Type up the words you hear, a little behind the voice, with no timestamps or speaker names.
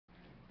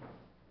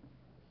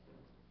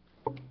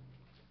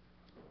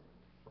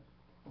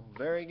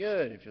Very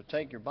good. If you'll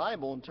take your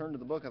Bible and turn to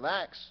the book of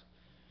Acts,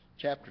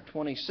 chapter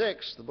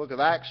 26. The book of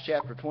Acts,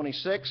 chapter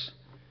 26.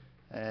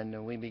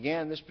 And we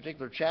began this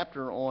particular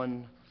chapter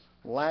on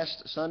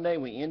last Sunday.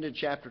 We ended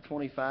chapter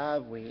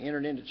 25. We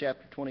entered into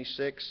chapter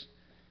 26.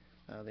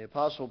 The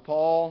Apostle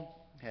Paul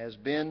has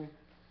been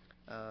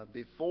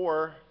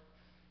before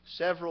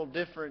several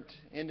different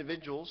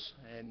individuals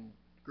and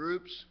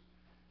groups,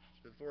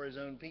 before his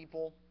own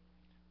people.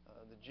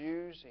 The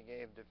Jews, he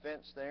gave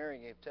defense there, he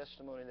gave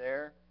testimony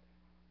there.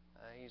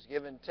 He's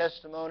given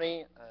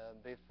testimony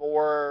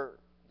before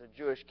the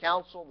Jewish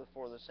council,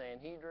 before the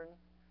Sanhedrin.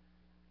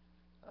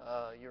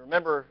 You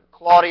remember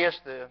Claudius,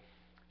 the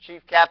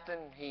chief captain,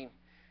 he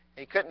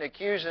couldn't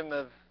accuse him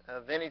of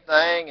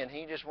anything, and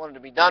he just wanted to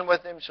be done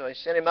with him, so he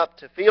sent him up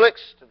to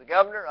Felix, to the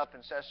governor, up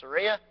in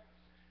Caesarea.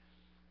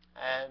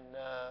 And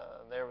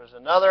there was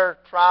another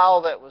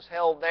trial that was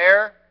held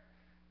there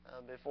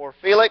before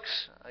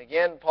Felix.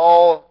 Again,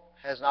 Paul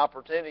has an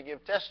opportunity to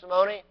give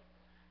testimony.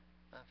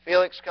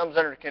 Felix comes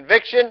under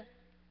conviction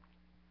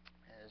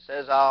and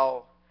says,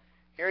 "I'll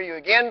hear you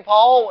again,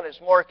 Paul, when it's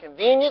more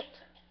convenient."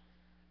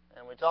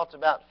 And we talked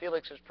about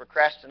Felix's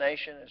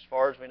procrastination. As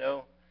far as we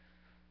know,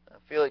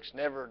 Felix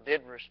never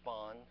did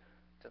respond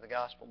to the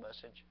gospel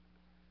message.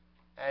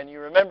 And you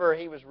remember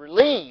he was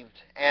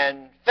relieved,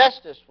 and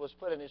Festus was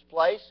put in his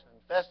place. And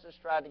Festus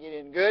tried to get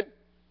in good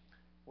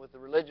with the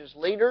religious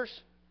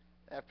leaders.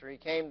 After he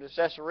came to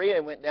Caesarea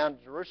and went down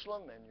to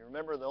Jerusalem, and you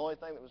remember the only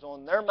thing that was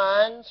on their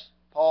minds,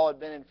 Paul had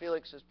been in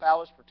Felix's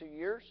palace for 2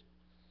 years,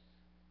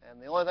 and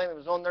the only thing that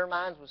was on their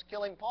minds was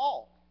killing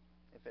Paul.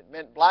 If it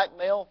meant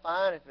blackmail,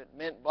 fine. If it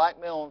meant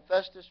blackmail on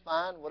Festus,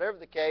 fine. Whatever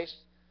the case.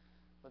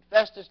 But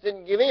Festus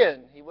didn't give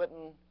in. He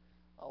wouldn't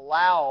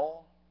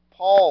allow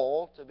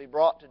Paul to be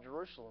brought to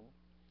Jerusalem.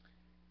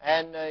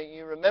 And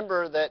you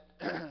remember that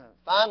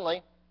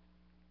finally,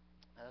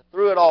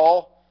 through it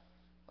all,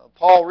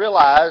 Paul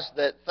realized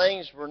that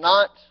things were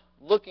not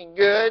looking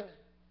good,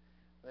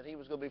 that he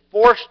was going to be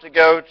forced to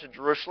go to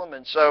Jerusalem,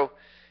 and so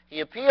he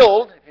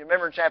appealed. If you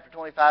remember in chapter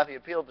 25, he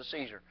appealed to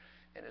Caesar.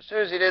 And as soon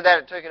as he did that,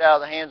 it took it out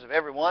of the hands of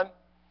everyone,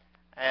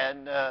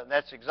 and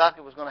that's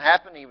exactly what was going to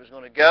happen. He was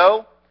going to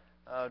go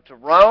to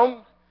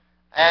Rome,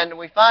 and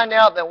we find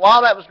out that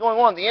while that was going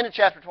on, at the end of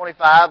chapter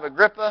 25,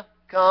 Agrippa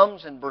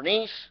comes and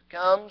Bernice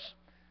comes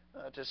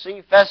to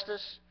see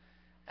Festus.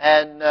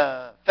 And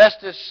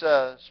Festus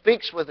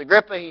speaks with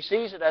Agrippa. He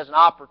sees it as an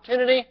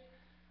opportunity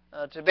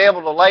to be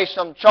able to lay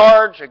some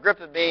charge,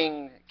 Agrippa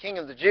being king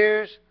of the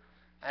Jews,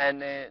 and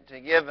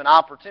to give an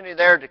opportunity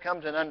there to come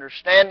to an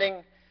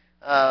understanding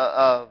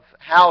of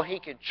how he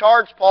could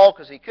charge Paul,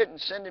 because he couldn't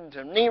send him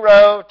to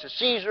Nero, to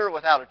Caesar,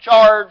 without a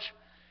charge.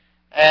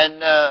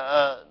 And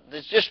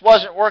this just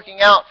wasn't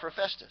working out for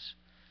Festus.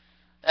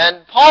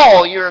 And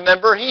Paul, you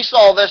remember, he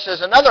saw this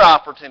as another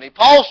opportunity.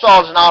 Paul saw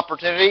it as an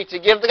opportunity to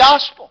give the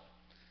gospel.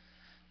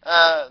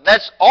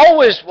 That's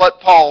always what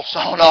Paul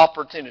saw an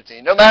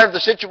opportunity. No matter the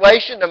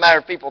situation, no matter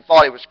if people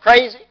thought he was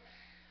crazy,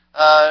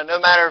 no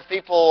matter if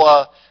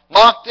people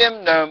mocked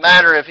him, no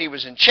matter if he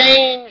was in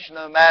chains,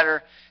 no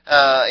matter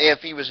if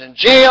he was in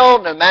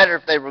jail, no matter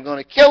if they were going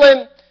to kill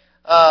him,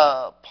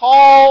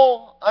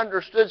 Paul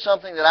understood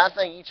something that I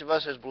think each of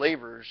us as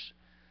believers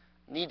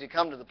need to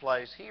come to the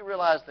place. He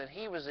realized that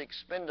he was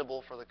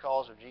expendable for the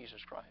cause of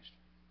Jesus Christ.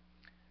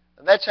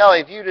 And that's how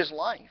he viewed his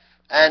life.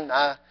 And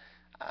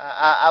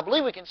I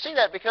believe we can see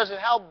that because of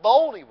how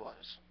bold he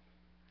was.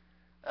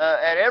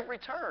 At every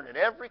turn, at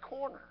every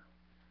corner,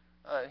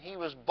 he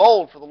was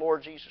bold for the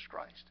Lord Jesus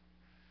Christ.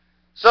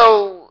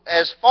 So,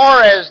 as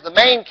far as the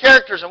main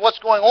characters and what's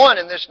going on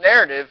in this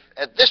narrative,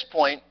 at this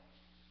point,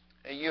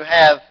 you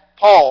have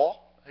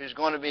Paul, who's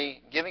going to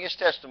be giving his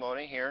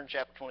testimony here in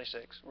chapter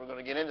 26. We're going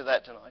to get into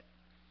that tonight.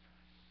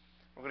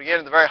 We're going to get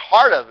into the very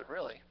heart of it,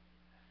 really.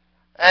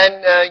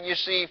 And you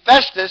see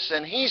Festus,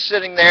 and he's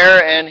sitting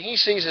there, and he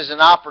sees as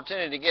an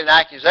opportunity to get an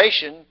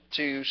accusation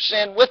to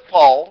send with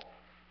Paul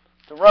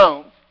to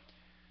Rome.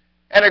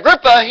 And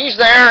Agrippa, he's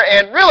there,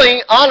 and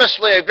really,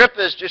 honestly,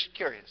 Agrippa is just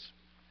curious.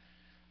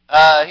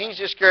 He's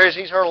just curious.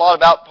 He's heard a lot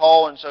about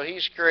Paul, and so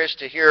he's curious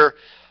to hear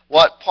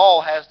what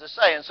Paul has to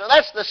say. And so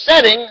that's the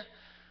setting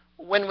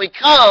when we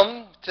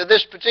come to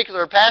this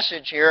particular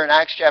passage here in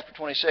Acts chapter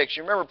 26.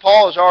 You remember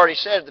Paul has already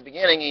said at the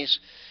beginning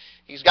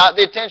he's got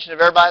the attention of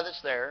everybody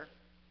that's there.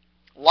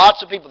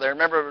 Lots of people there.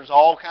 Remember, there was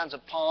all kinds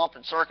of pomp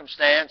and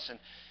circumstance, and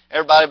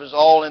everybody was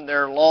all in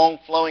their long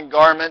flowing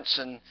garments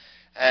and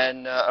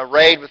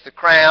arrayed with the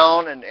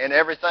crown and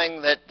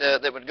everything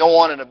that would go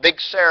on in a big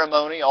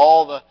ceremony.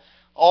 All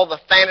the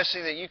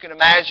fantasy that you can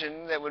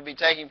imagine that would be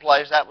taking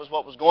place, that was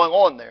what was going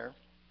on there.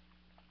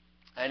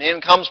 And in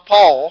comes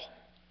Paul,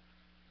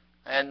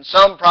 and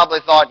some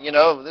probably thought, we're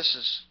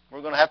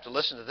going to have to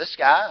listen to this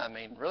guy. I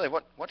mean, really,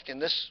 what can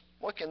this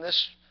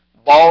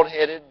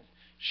bald-headed,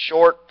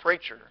 short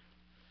preacher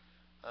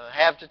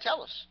have to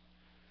tell us?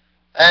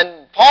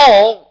 And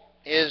Paul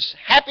is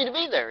happy to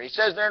be there. He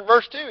says there in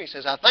verse 2, he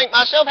says, "I think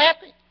myself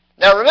happy."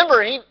 Now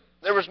remember,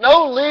 there was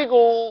no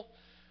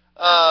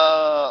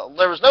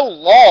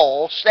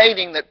law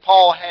stating that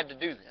Paul had to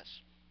do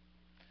this.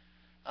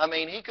 I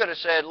mean, he could have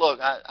said, look,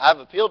 I've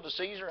appealed to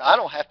Caesar. I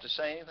don't have to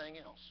say anything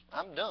else.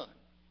 I'm done.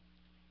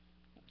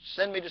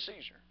 Send me to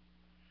Caesar.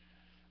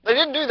 They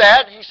didn't do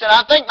that. He said,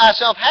 I think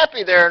myself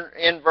happy there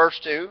in verse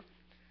 2.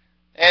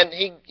 And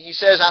he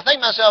says, I think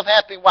myself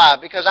happy. Why?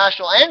 Because I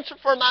shall answer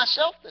for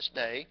myself this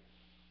day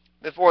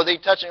before thee,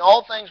 touching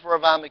all things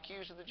whereof I am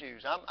accused of the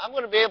Jews. I'm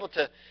going to be able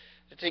to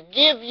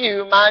give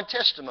you my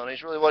testimony,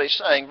 is really what he's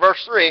saying.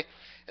 Verse 3,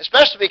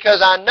 especially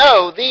because I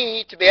know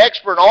thee to be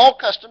expert in all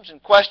customs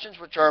and questions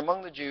which are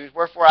among the Jews,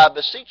 wherefore I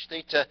beseech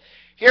thee to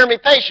hear me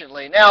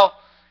patiently. Now,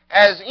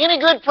 as any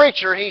good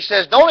preacher, he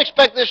says, don't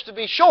expect this to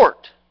be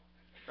short.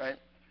 Right?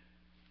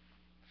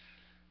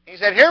 He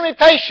said, hear me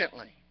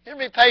patiently. Hear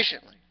me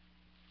patiently.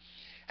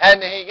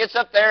 And he gets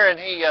up there and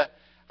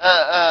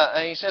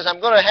he says,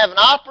 I'm going to have an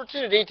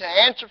opportunity to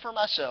answer for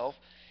myself.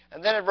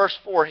 And then in verse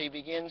 4, he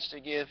begins to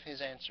give his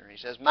answer. He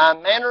says, my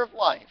manner of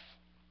life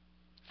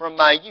from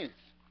my youth,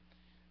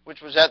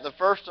 which was at the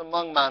first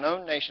among mine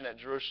own nation at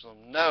Jerusalem,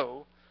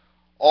 know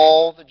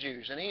all the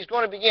Jews. And he's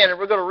going to begin, and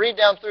we're going to read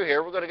down through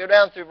here. We're going to go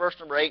down through verse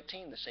number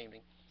 18 this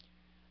evening.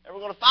 And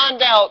we're going to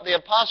find out the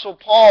Apostle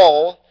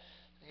Paul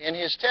in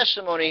his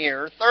testimony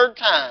here, third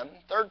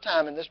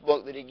time in this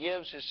book that he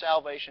gives his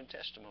salvation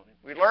testimony.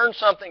 We learn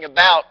something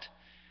about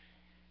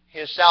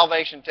his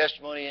salvation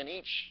testimony in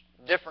each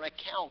different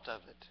account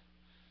of it.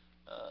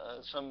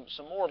 Some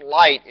more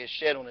light is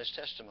shed on his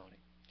testimony.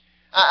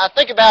 I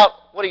think about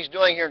what he's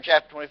doing here in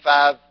chapter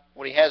 25,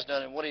 what he has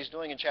done, and what he's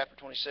doing in chapter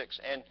 26.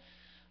 And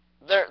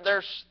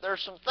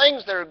there's some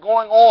things that are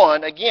going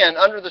on, again,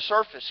 under the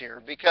surface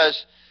here,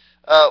 because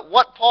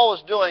what Paul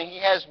is doing, he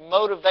has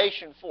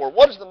motivation for.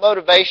 What is the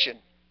motivation?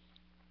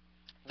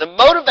 The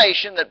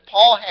motivation that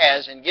Paul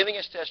has in giving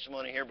his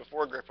testimony here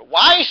before Agrippa,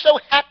 why he's so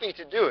happy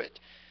to do it,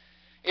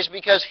 is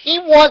because he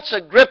wants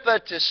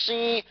Agrippa to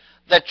see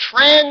the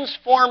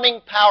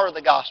transforming power of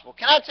the gospel.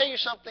 Can I tell you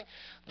something?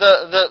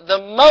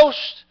 The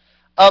most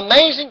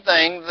amazing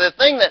thing, the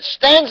thing that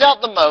stands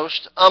out the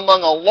most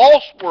among a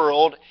lost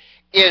world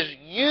is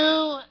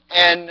you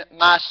and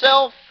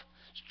myself's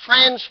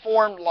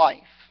transformed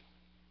life.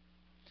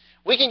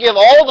 We can give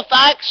all the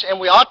facts, and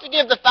we ought to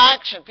give the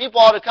facts, and people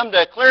ought to come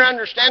to a clear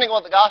understanding of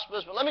what the gospel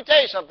is. But let me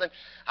tell you something.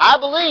 I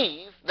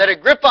believe that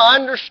Agrippa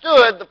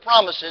understood the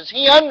promises.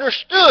 He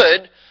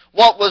understood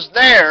what was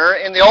there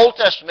in the Old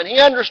Testament. He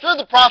understood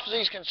the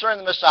prophecies concerning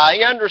the Messiah.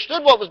 He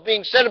understood what was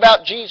being said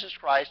about Jesus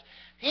Christ.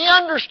 He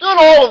understood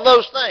all of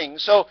those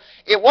things. So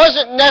it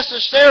wasn't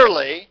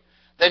necessarily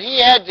that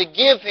he had to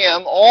give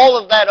him all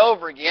of that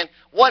over again.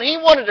 What he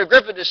wanted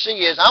Agrippa to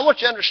see is, I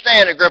want you to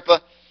understand,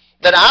 Agrippa,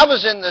 that I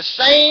was in the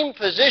same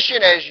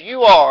position as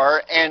you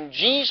are, and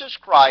Jesus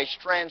Christ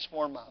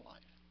transformed my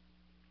life.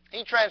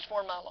 He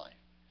transformed my life.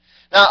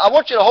 Now, I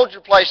want you to hold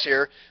your place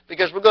here,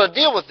 because we're going to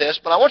deal with this,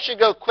 but I want you to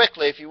go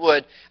quickly, if you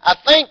would. I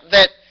think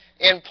that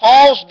in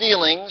Paul's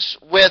dealings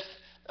with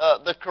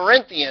the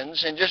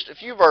Corinthians, in just a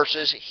few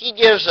verses, he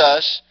gives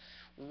us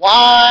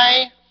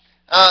why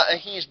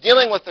he's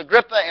dealing with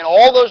Agrippa and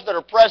all those that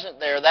are present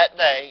there that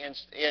day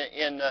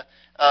in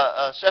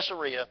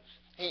Caesarea.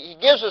 He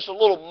gives us a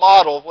little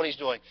model of what he's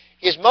doing.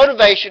 His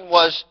motivation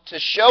was to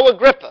show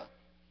Agrippa.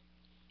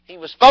 He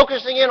was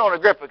focusing in on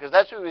Agrippa, because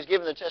that's who he was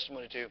giving the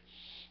testimony to.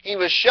 He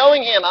was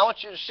showing him, I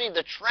want you to see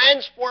the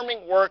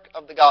transforming work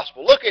of the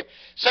gospel. Look at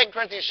 2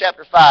 Corinthians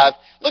chapter 5.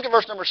 Look at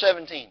verse number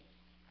 17.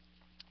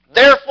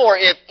 Therefore,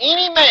 if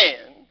any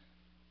man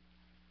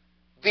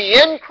be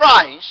in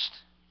Christ,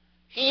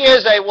 he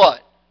is a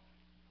what?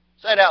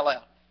 Say it out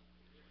loud.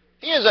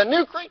 He is a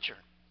new creature.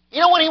 You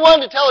know what he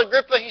wanted to tell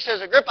Agrippa? He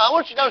says, Agrippa, I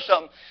want you to know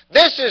something.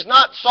 This is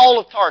not Saul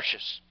of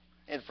Tarsus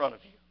in front of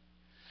you.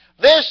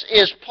 This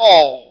is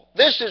Paul.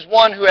 This is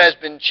one who has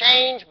been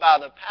changed by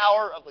the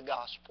power of the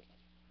gospel.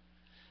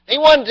 He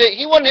wanted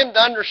him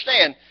to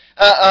understand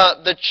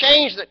the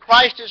change that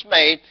Christ has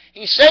made.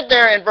 He said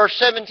there in verse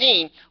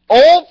 17,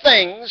 all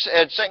things,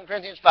 at 2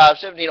 Corinthians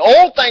 5:17,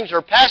 all things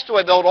are passed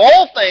away, behold,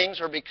 all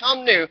things are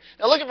become new.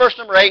 Now look at verse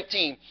number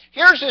 18.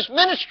 Here's his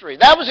ministry.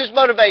 That was his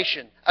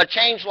motivation, a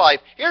changed life.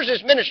 Here's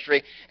his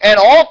ministry. And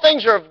all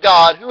things are of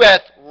God, who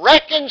hath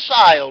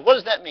reconciled. What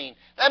does that mean?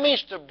 That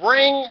means to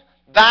bring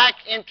back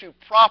into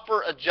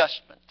proper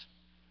adjustment.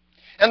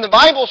 And the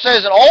Bible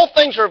says that all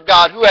things are of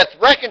God, who hath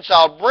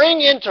reconciled, bring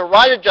into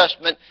right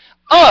adjustment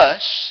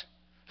us,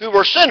 who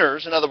were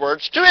sinners, in other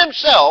words, to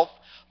himself,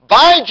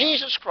 by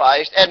Jesus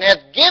Christ, and hath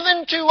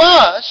given to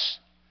us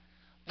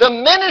the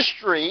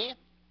ministry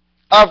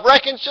of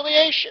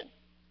reconciliation.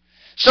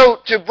 So,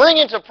 to bring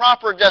into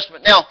proper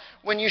adjustment. Now,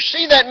 when you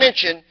see that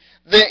mentioned,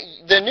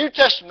 the New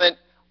Testament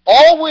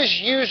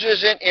always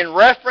uses it in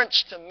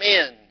reference to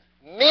men.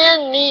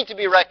 Men need to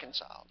be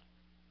reconciled.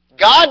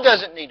 God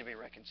doesn't need to be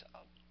reconciled.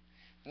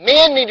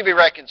 Men need to be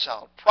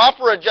reconciled.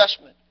 Proper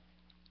adjustment.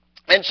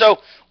 And so,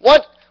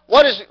 what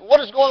is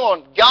going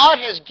on? God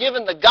has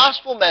given the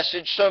gospel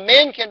message so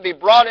men can be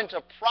brought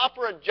into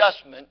proper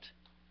adjustment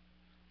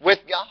with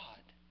God.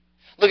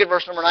 Look at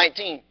verse number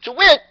 19. To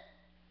wit,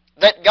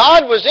 that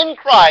God was in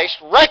Christ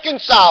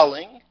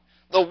reconciling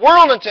the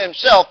world unto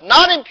himself,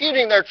 not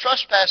imputing their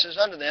trespasses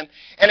unto them,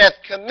 and hath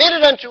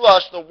committed unto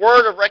us the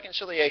word of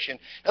reconciliation.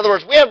 In other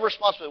words, we have a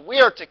responsibility.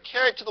 We are to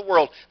carry it to the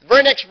world. The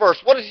very next verse,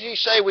 what does he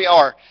say we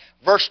are?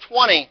 Verse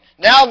 20,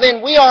 now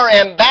then we are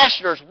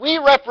ambassadors. We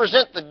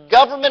represent the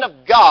government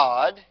of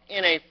God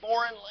in a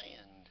foreign land.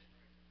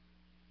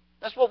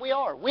 That's what we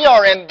are. We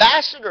are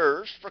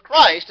ambassadors for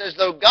Christ, as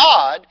though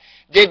God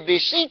did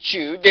beseech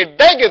you, did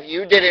beg of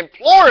you, did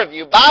implore of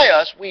you by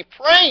us. We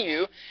pray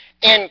you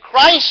in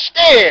Christ's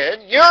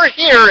stead. You're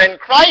here in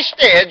Christ's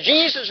stead.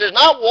 Jesus is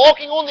not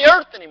walking on the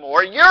earth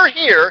anymore. You're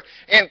here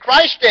in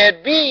Christ's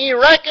stead. Be ye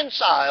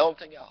reconciled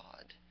to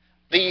God.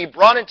 Be ye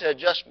brought into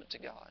adjustment to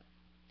God.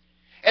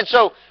 And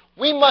so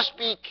we must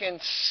be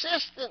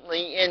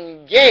consistently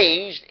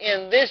engaged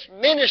in this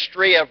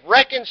ministry of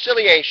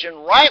reconciliation,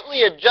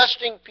 rightly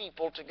adjusting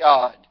people to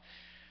God.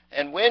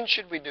 And when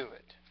should we do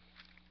it?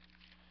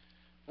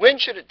 When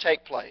should it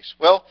take place?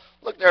 Well,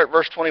 look there at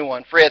verse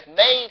 21. For he hath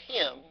made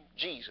him,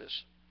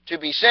 Jesus, to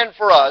be sin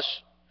for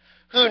us,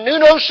 who knew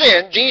no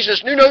sin,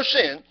 Jesus knew no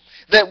sin,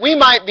 that we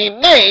might be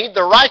made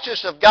the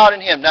righteousness of God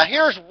in him. Now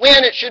here's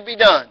when it should be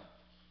done.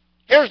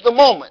 Here's the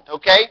moment,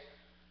 okay?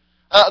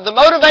 The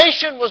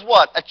motivation was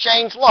what? A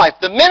changed life.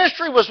 The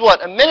ministry was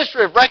what? A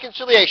ministry of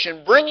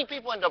reconciliation, bringing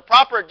people into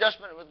proper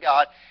adjustment with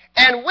God.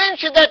 And when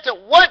should that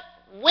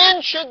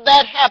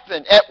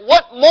happen? At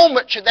what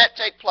moment should that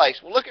take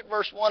place? Well, look at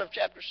verse 1 of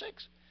chapter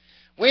 6.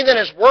 We then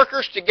as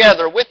workers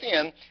together with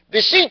him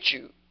beseech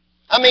you.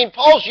 I mean,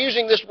 Paul's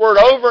using this word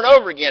over and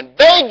over again.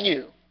 Beg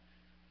you.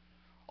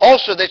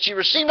 Also that ye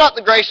receive not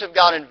the grace of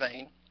God in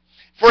vain.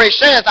 For he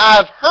saith, I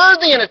have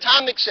heard thee in a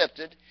time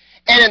accepted,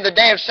 and in the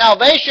day of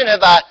salvation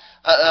have I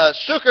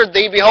succored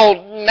thee.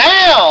 Behold,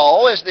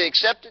 now is the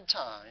accepted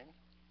time.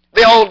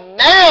 Behold,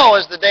 now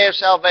is the day of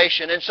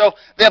salvation. And so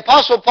the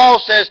Apostle Paul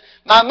says,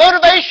 my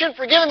motivation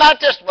for giving my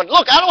testimony,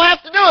 look, I don't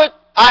have to do it.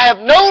 I have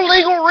no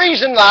legal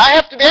reason that I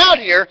have to be out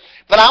here,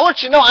 but I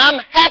want you to know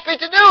I'm happy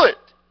to do it.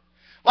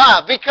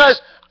 Why?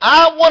 Because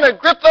I want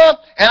Agrippa,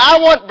 and I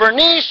want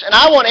Bernice, and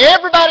I want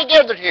everybody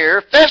gathered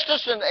here,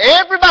 Festus and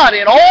everybody,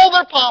 in all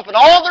their pomp and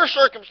all their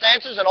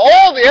circumstances and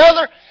all the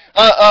other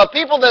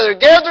people that are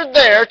gathered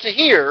there to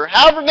hear,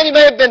 however many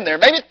may have been there,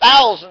 maybe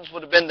thousands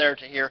would have been there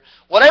to hear.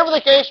 Whatever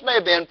the case may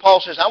have been, Paul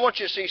says, I want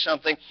you to see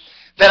something,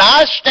 that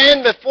I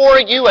stand before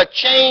you a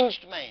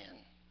changed man.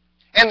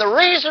 And the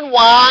reason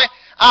why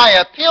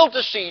I appeal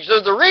to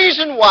Caesar, the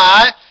reason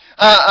why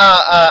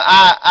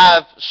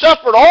I've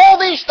suffered all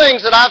these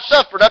things that I've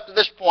suffered up to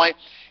this point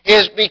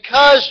is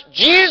because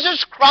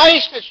Jesus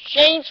Christ has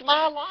changed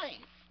my life.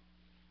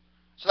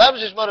 So that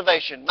was his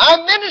motivation. My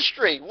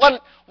ministry,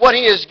 what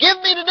he has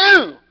given me to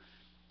do.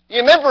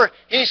 You remember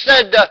he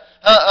said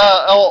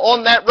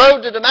on that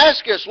road to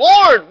Damascus,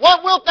 Lord,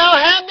 what wilt thou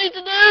have me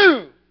to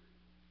do?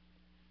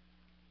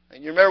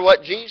 And you remember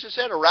what Jesus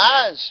said?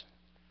 Arise,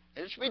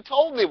 and it shall be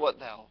told thee what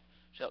thou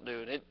shalt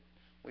do. And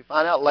we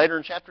find out later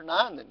in chapter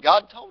 9 that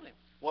God told him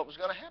what was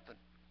going to happen,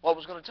 what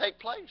was going to take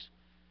place.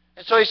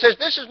 And so he says,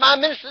 this is my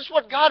ministry. This is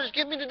what God has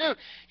given me to do.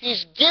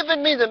 He's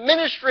given me the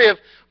ministry of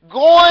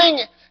going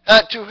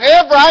to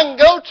whoever I can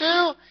go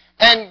to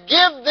and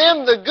give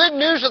them the good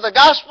news of the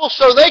gospel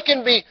so they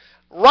can be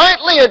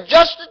rightly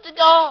adjusted to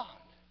God.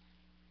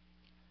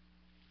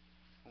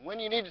 When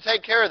do you need to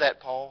take care of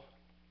that, Paul?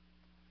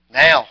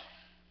 Now.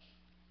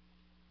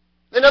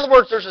 In other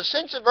words, there's a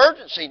sense of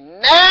urgency.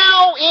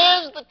 Now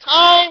is the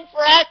time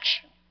for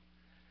action.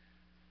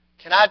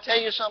 Can I tell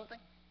you something?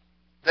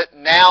 That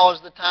now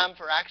is the time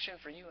for action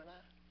for you and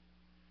I.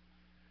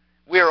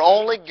 We are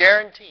only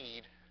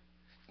guaranteed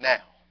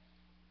now.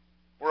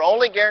 We're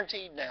only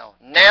guaranteed now.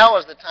 Now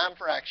is the time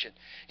for action.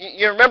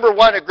 You remember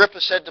what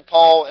Agrippa said to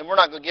Paul, and we're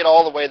not going to get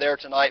all the way there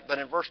tonight, but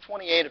in verse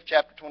 28 of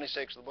chapter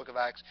 26 of the book of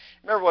Acts,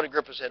 remember what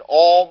Agrippa said,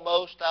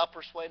 almost thou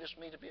persuadest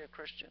me to be a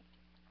Christian.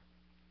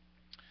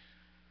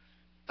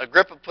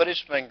 Agrippa put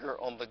his finger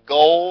on the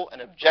goal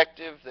and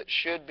objective that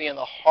should be in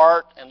the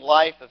heart and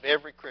life of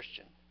every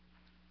Christian.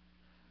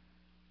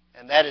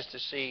 And that is to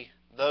see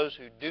those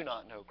who do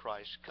not know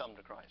Christ come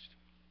to Christ.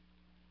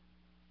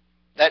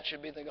 That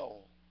should be the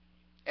goal.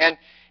 And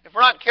if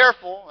we're not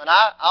careful, and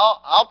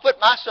I'll put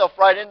myself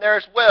right in there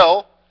as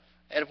well,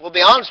 and if we'll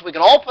be honest, we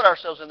can all put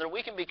ourselves in there,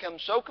 we can become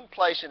so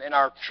complacent in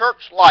our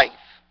church life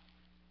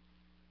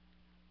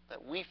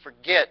that we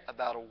forget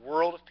about a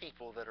world of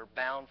people that are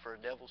bound for a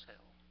devil's hell.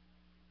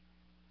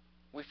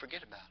 We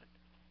forget about it.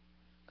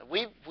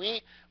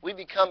 We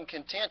become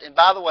content. And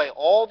by the way,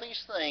 all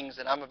these things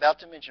that I'm about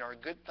to mention are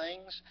good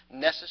things,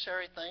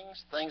 necessary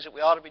things, things that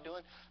we ought to be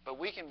doing. But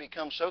we can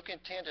become so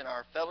content in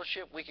our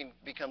fellowship. We can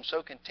become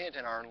so content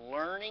in our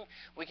learning.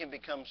 We can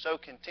become so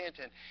content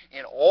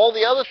in all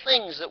the other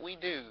things that we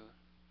do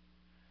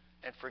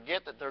and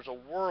forget that there's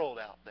a world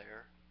out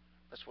there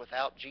that's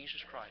without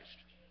Jesus Christ.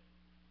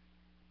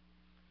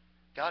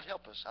 God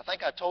help us. I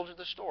think I told you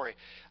the story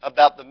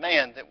about the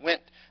man that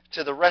went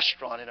to the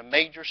restaurant in a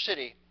major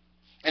city.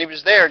 And he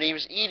was there and he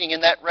was eating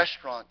in that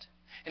restaurant.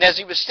 And as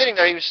he was sitting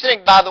there, he was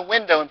sitting by the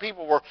window, and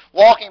people were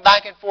walking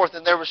back and forth,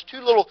 and there was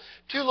two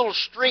little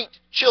street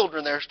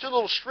children there, two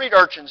little street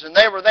urchins, and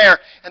they were there,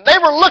 and they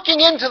were looking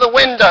into the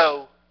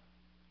window,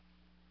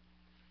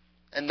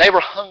 and they were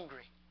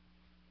hungry.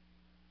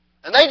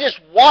 And they just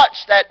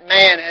watched that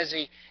man as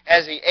he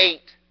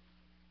ate.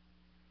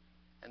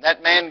 And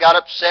that man got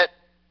upset,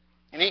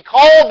 and he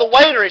called the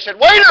waiter. He said,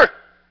 "Waiter,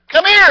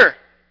 come here."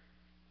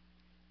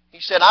 He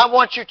said, I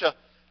want you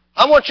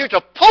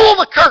to pull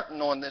the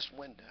curtain on this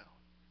window."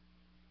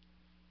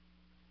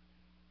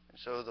 And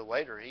so the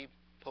waiter, he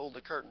pulled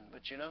the curtain.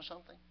 But you know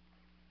something?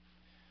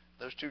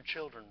 Those two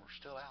children were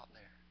still out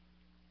there.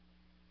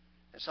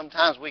 And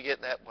sometimes we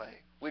get that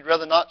way. We'd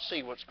rather not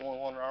see what's going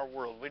on in our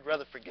world. We'd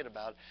rather forget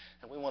about it,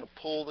 and we want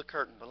to pull the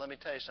curtain. But let me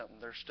tell you something.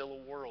 There's still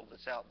a world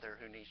that's out there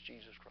who needs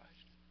Jesus Christ.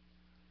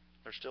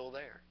 They're still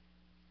there.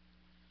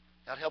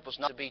 God help us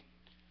not to be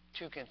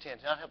too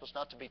content. God help us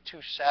not to be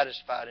too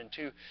satisfied and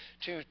too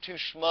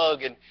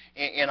smug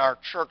in our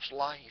church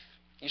life.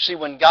 You see,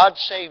 when God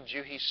saved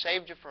you, He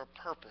saved you for a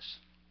purpose.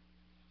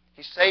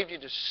 He saved you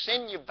to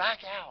send you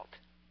back out.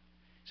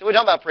 So we're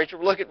talking about, preacher.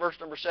 We'll look at verse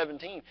number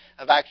 17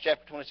 of Acts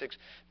chapter 26.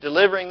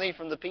 "Delivering thee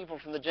from the people,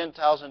 from the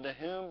Gentiles, unto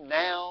whom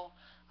now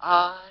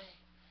I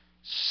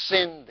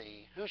send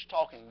thee." Who's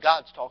talking?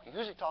 God's talking.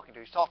 Who's He talking to?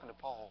 He's talking to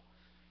Paul.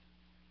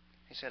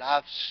 He said,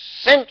 "I've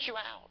sent you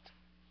out.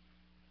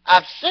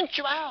 I've sent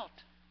you out."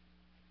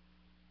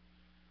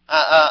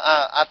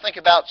 I think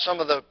about some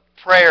of the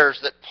prayers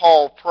that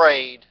Paul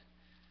prayed.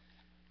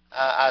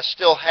 I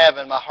still have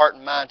in my heart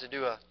and mind to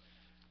do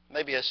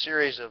maybe a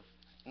series of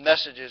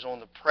messages on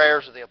the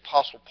prayers of the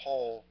Apostle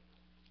Paul.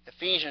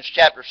 Ephesians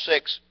chapter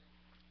 6.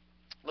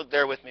 Look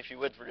there with me if you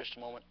would for just a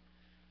moment.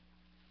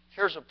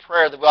 Here's a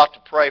prayer that we ought to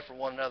pray for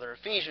one another.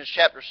 Ephesians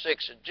chapter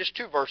 6, just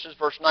two verses,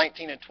 verse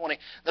 19 and 20.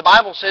 The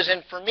Bible says,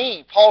 "And for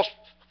me,"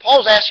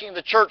 Paul's asking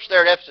the church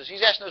there at Ephesus,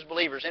 he's asking those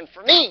believers, "And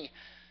for me,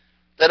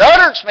 that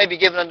utterance may be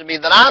given unto me,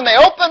 that I may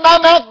open my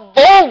mouth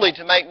boldly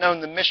to make known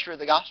the mystery of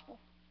the gospel,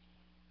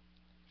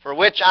 for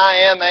which I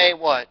am a"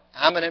 what?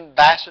 I'm an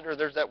ambassador.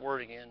 There's that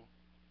word again.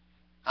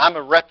 I'm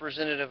a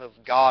representative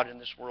of God in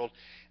this world,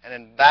 an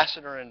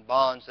ambassador in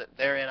bonds, that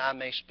therein I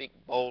may speak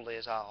boldly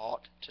as I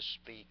ought to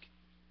speak.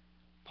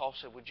 Paul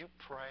said, would you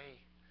pray?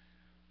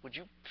 Would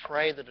you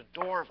pray that a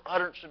door of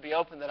utterance would be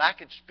open, that I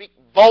could speak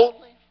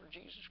boldly for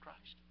Jesus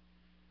Christ?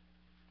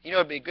 You know,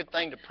 it'd be a good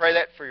thing to pray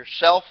that for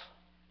yourself.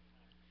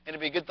 It'd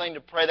be a good thing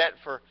to pray that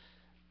for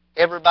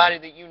everybody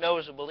that you know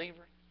as a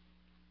believer.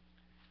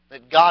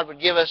 That God would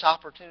give us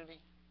opportunity.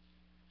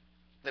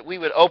 That we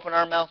would open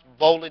our mouth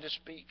boldly to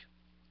speak.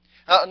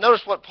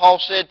 Notice what Paul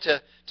said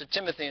to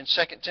Timothy in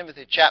 2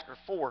 Timothy chapter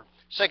 4.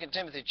 2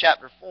 Timothy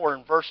chapter 4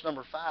 and verse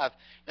number 5.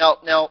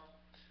 Now,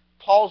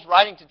 Paul's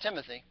writing to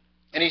Timothy,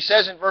 and he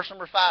says in verse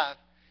number 5,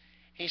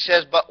 he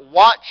says, "But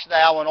watch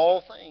thou in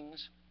all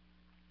things,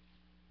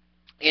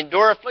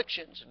 endure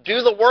afflictions,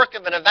 do the work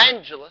of an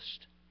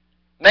evangelist,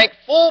 make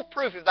full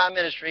proof of thy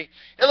ministry."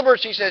 In other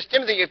words, he says,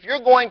 Timothy, if you're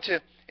going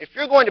to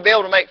be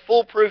able to make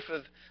full proof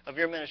of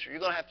your ministry,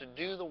 you're going to have to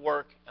do the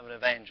work of an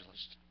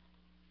evangelist.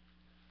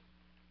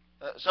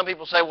 Some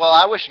people say, well,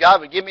 I wish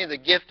God would give me the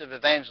gift of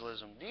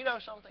evangelism. Do you know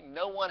something?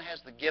 No one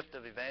has the gift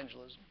of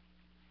evangelism.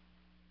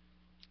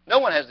 No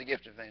one has the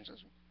gift of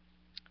evangelism.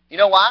 You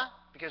know why?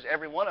 Because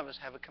every one of us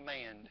have a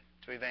command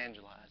to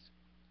evangelize.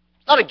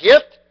 It's not a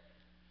gift.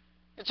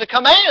 It's a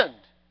command.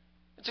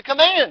 It's a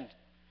command.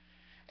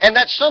 And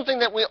that's something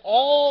that we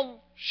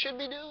all should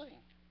be doing.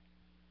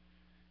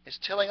 Is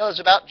telling others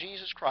about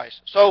Jesus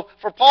Christ. So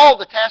for Paul,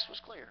 the task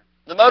was clear.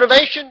 The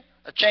motivation,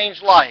 a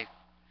changed life.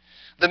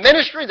 The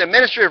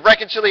ministry of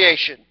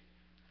reconciliation.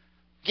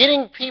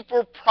 Getting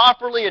people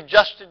properly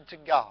adjusted to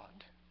God.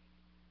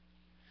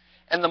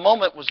 And the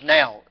moment was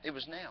now. It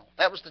was now.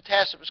 That was the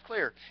task that was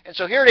clear. And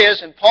so here it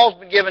is, and Paul's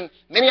been given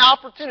many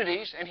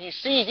opportunities, and he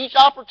sees each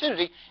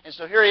opportunity, and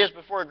so here he is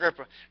before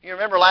Agrippa. You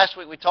remember last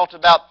week we talked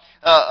about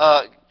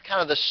kind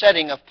of the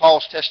setting of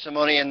Paul's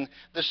testimony and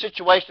the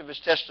situation of his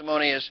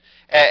testimony as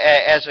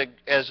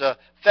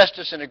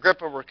Festus and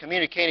Agrippa were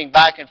communicating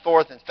back and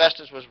forth, and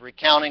Festus was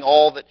recounting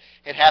all that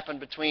had happened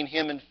between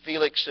him and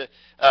Felix,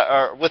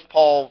 or with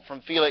Paul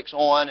from Felix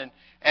on,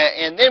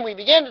 and then we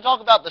began to talk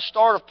about the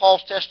start of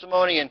Paul's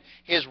testimony and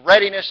his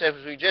readiness, as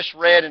we just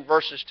read in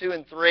verses 2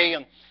 and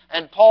 3.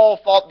 And Paul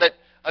thought that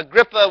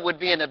Agrippa would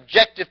be an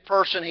objective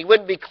person. He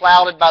wouldn't be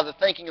clouded by the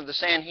thinking of the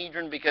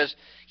Sanhedrin because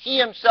he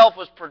himself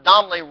was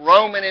predominantly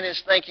Roman in his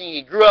thinking.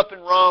 He grew up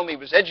in Rome. He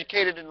was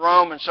educated in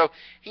Rome. And so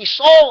he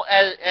saw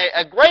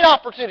a great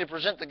opportunity to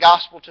present the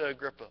gospel to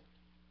Agrippa.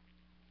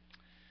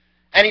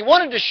 And he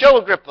wanted to show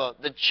Agrippa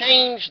the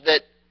change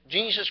that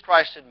Jesus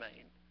Christ had made.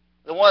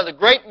 One of the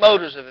great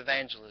motives of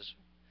evangelism.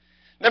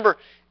 Remember,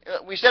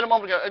 we said a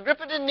moment ago,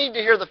 Agrippa didn't need to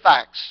hear the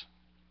facts.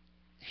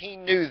 He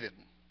knew them.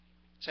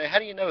 Say, how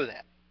do you know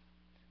that?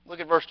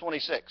 Look at verse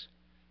 26.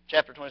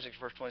 Chapter 26,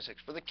 verse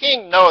 26. "For the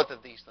king knoweth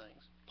of these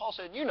things." Paul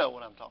said, you know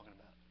what I'm talking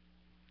about.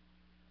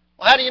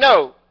 Well, how do you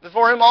know?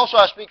 "Before him also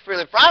I speak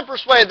freely. For I am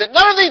persuaded that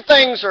none of these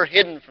things are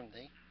hidden from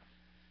thee.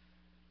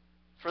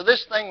 For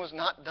this thing was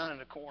not done in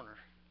a corner.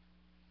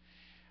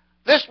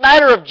 This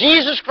matter of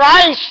Jesus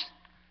Christ,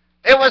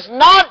 it was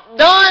not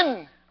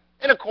done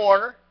in a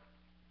corner.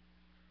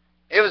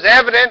 It was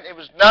evident, it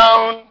was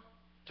known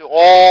to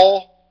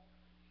all.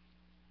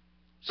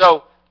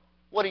 So,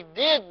 what he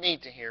did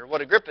need to hear,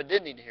 what Agrippa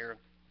did need to hear,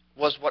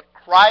 was what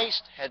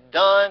Christ had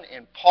done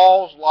in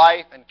Paul's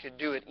life and could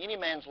do in any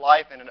man's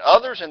life and in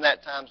others in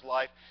that time's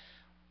life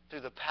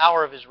through the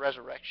power of his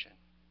resurrection.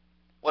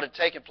 What had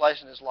taken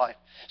place in his life.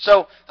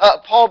 So,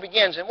 Paul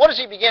begins. And what does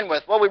he begin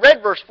with? Well, we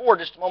read verse 4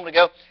 just a moment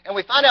ago, and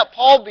we find out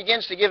Paul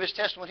begins to give his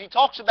testimony. He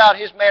talks about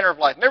his manner of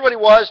life. Remember what he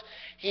was?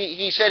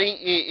 He said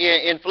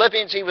in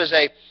Philippians he was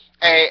a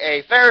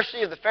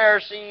Pharisee of the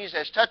Pharisees,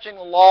 as touching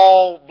the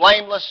law,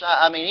 blameless.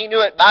 I mean, he knew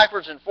it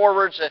backwards and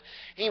forwards.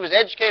 He was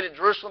educated at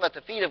Jerusalem at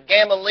the feet of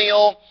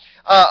Gamaliel.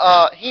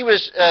 He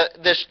was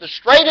the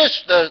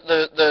straightest,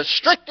 the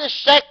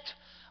strictest sect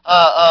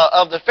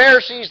of the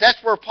Pharisees.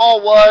 That's where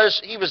Paul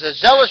was. He was a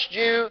zealous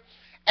Jew.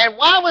 And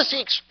why was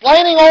he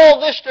explaining all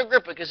this to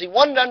Agrippa? Because he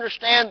wanted to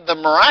understand the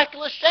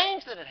miraculous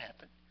change that had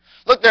happened.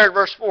 Look there at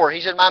verse 4.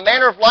 He said, "My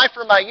manner of life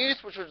from my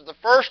youth, which was the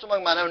first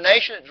among mine own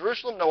nation at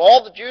Jerusalem, know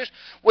all the Jews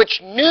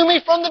which knew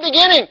me from the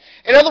beginning."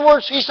 In other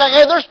words, he's saying,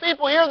 hey, there's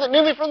people here that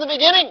knew me from the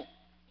beginning.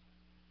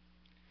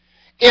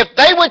 If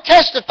they would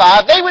testify,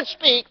 if they would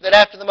speak that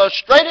after the most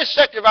straightest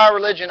sect of our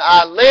religion,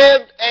 I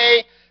lived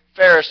a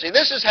Pharisee.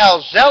 This is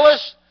how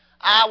zealous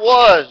I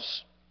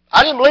was.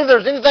 I didn't believe there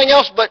was anything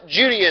else but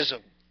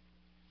Judaism.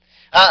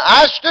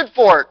 I stood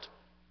for it.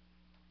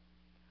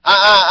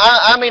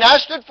 I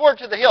stood for it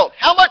to the hilt.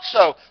 How much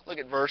so? Look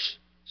at verse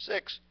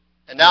 6.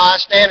 "And now I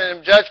stand and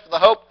am judged for the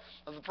hope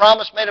of the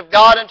promise made of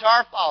God unto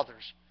our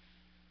fathers."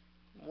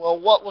 Well,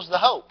 what was the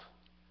hope?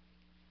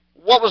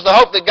 What was the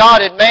hope that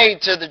God had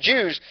made to the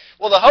Jews?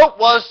 Well, the hope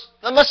was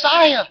the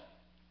Messiah,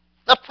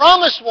 the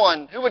promised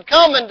one who would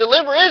come and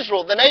deliver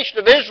Israel. The nation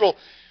of Israel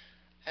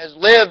has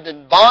lived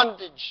in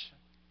bondage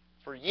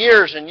for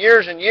years and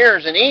years and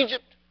years in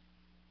Egypt.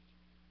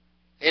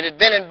 It had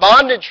been in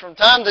bondage from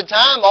time to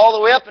time, all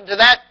the way up into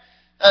that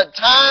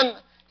time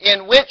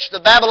in which the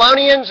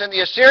Babylonians and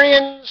the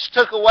Assyrians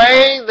took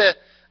away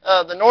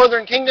the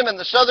northern kingdom and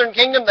the southern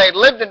kingdom. They had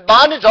lived in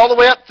bondage all the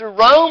way up through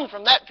Rome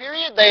from that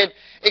period. They had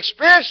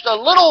experienced a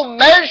little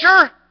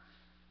measure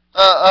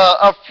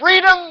of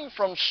freedom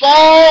from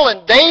Saul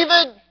and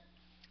David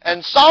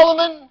and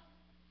Solomon.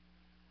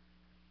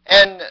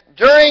 And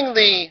during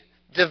the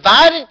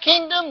divided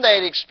kingdom, they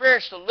had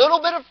experienced a little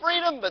bit of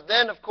freedom, but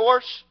then, of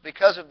course,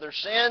 because of their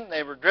sin,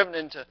 they were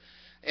driven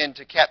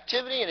into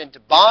captivity and into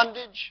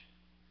bondage.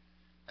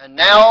 And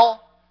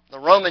now the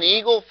Roman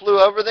eagle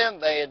flew over them.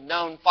 They had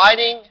known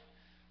fighting.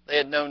 They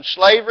had known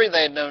slavery.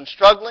 They had known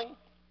struggling.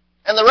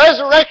 And the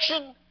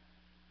resurrection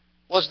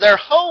was their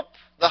hope,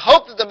 the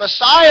hope that the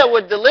Messiah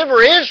would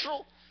deliver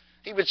Israel.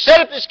 He would set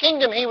up His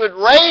kingdom. He would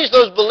raise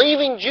those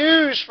believing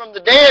Jews from the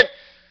dead.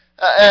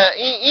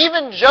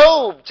 Even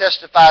Job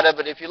testified of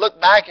it. If you look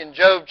back in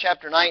Job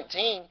chapter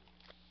 19,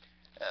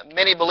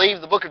 many believe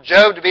the book of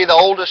Job to be the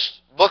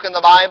oldest book in the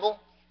Bible.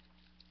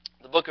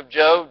 The book of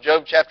Job,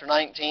 Job chapter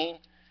 19,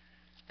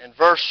 and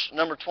verse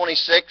number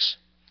 26.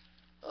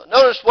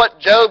 Notice what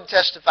Job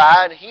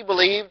testified. He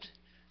believed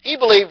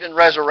in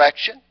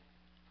resurrection.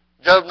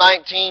 Job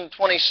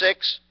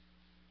 19:26.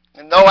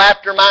 "And though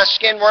after my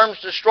skin worms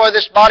destroy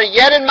this body,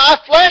 yet in my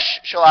flesh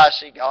shall I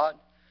see God,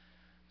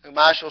 whom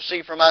I shall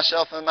see for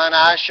myself, and mine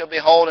eyes shall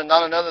behold, and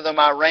not another, though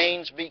my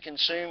reins be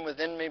consumed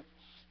within me."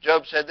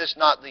 Job said, this is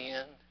not the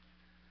end.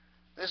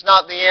 This is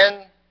not the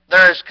end.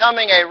 There is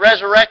coming a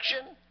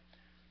resurrection.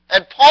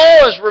 And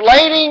Paul is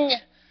relating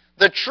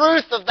the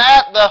truth of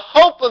that, the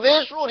hope of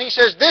Israel. And he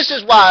says, this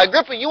is why.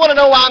 Agrippa, you want to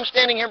know why I'm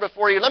standing here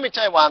before you? Let me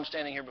tell you why I'm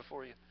standing here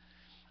before you.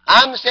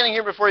 I'm standing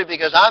here before you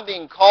because I'm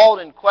being called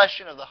in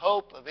question of the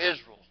hope of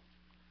Israel.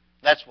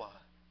 That's why.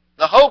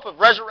 The hope of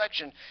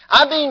resurrection.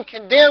 I'm being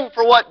condemned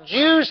for what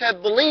Jews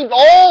have believed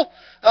all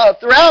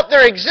throughout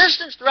their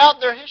existence, throughout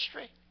their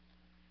history.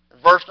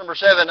 Verse number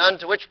 7,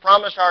 "Unto which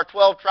promise our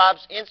 12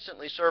 tribes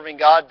instantly serving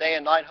God day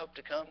and night hope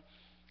to come.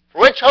 For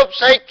which hope's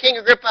sake, King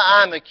Agrippa,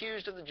 I am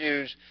accused of the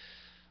Jews."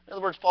 In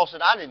other words, Paul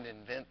said, I didn't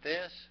invent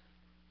this.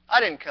 I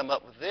didn't come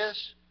up with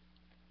this.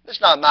 This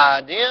is not my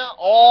idea.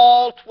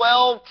 All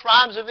 12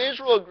 tribes of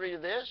Israel agree to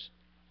this.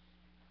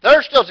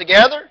 They're still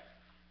together.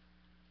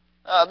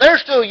 They're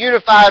still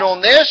unified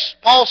on this.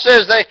 Paul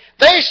says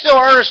they still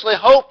earnestly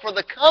hope for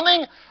the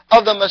coming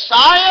of the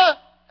Messiah.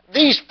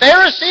 These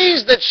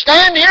Pharisees that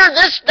stand here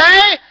this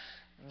day,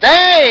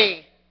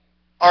 they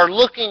are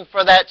looking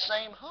for that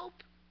same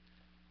hope.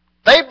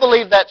 They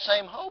believe that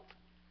same hope.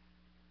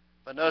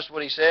 But notice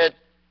what he said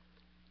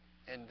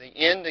in the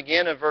end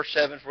again of verse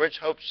 7, "For which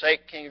hope's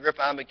sake, King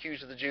Agrippa, I am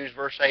accused of the Jews."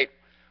 Verse 8,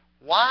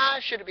 "Why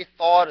should it be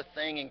thought a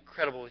thing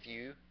incredible with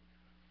you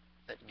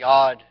that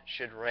God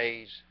should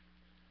raise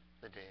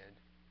the dead?"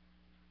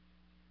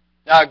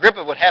 Now,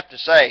 Agrippa would have to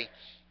say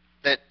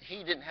that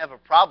he didn't have a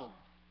problem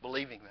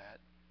believing that.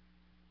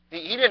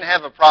 He didn't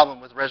have a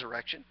problem with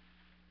resurrection.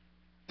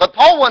 But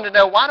Paul wanted to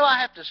know, why do I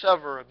have to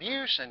suffer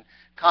abuse and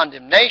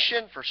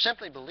condemnation for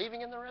simply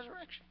believing in the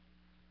resurrection?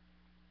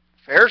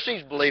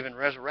 Pharisees believe in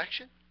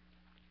resurrection.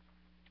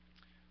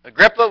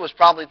 Agrippa was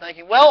probably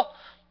thinking, well,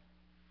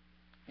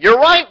 you're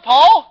right,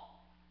 Paul.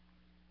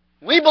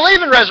 We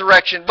believe in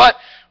resurrection, but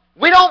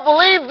we don't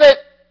believe that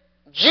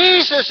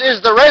Jesus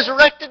is the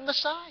resurrected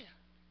Messiah.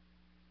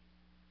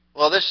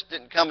 Well, this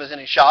didn't come as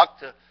any shock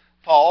to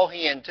Paul.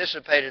 He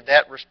anticipated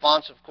that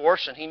response, of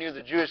course, and he knew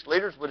the Jewish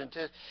leaders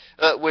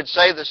would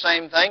say the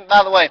same thing.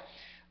 By the way,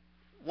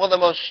 one of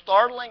the most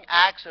startling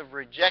acts of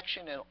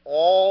rejection in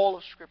all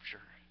of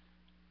Scripture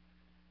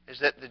is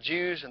that the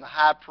Jews and the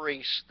high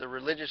priests, the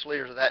religious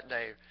leaders of that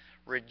day,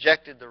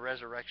 rejected the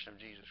resurrection of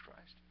Jesus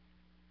Christ.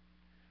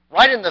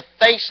 Right in the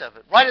face of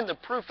it, right in the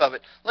proof of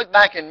it. Look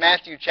back in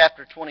Matthew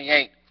chapter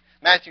 28.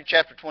 Matthew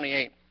chapter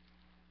 28.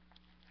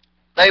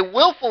 They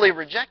willfully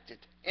rejected,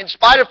 in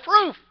spite of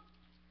proof.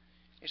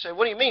 You say,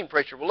 what do you mean,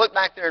 preacher? Well, look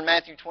back there in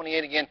Matthew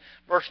 28 again,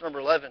 verse number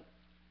 11.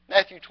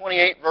 Matthew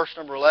 28, verse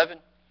number 11.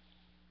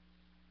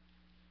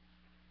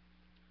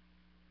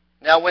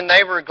 Now when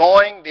they were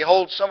going,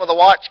 behold, some of the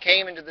watch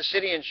came into the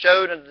city and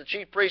showed unto the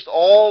chief priests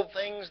all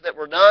things that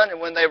were done. And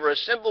when they were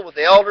assembled with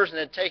the elders and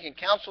had taken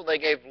counsel, they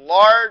gave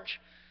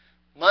large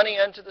money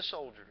unto the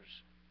soldiers.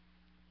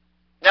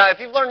 Now,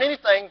 if you've learned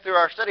anything through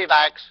our study of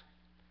Acts,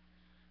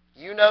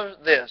 you know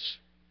this,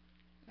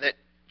 that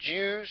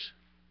Jews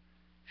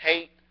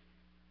hate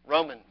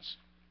Romans.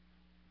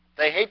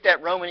 They hate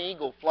that Roman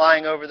eagle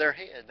flying over their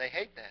head. They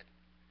hate that.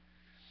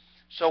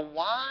 So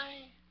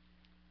why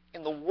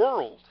in the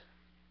world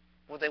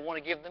would they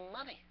want to give them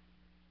money?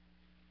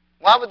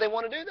 Why would they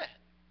want to do that?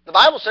 The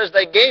Bible says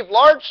they gave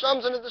large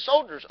sums unto the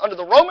soldiers, unto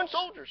the Roman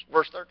soldiers,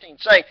 verse 13,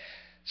 saying,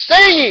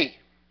 say ye,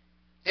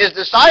 his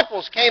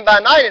disciples came by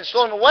night and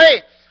stole him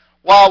away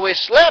while we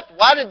slept.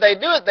 Why did they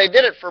do it? They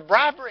did it for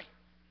bribery.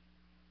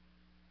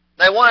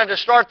 They wanted to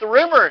start the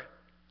rumor.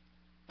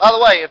 By the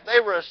way, if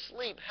they were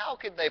asleep, how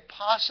could they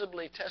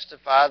possibly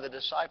testify the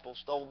disciples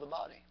stole the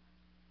body?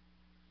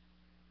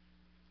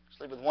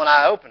 Sleep with one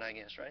eye open, I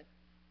guess, right?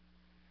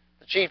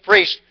 The chief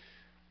priest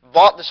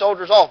bought the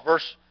soldiers off,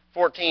 verse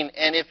 14.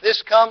 And if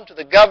this come to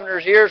the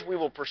governor's ears, we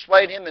will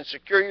persuade him and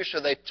secure you.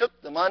 So they took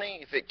the money.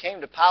 If it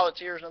came to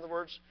Pilate's ears, in other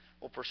words,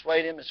 we'll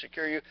persuade him and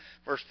secure you.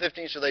 Verse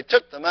 15, so they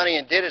took the money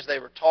and did as they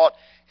were taught.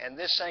 And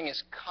this saying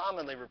is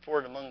commonly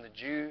reported among the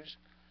Jews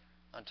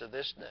unto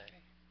this day.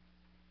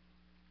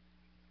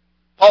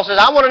 Paul says,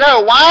 I want to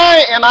know,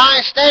 why am I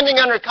standing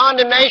under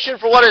condemnation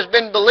for what has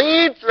been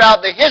believed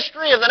throughout the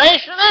history of the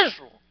nation of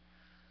Israel?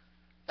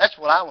 That's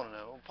what I want to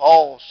know.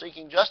 Paul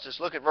seeking justice.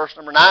 Look at verse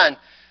number 9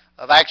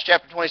 of Acts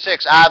chapter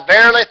 26. I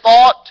verily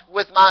thought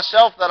with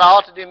myself that I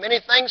ought to do many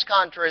things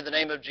contrary to the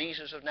name of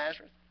Jesus of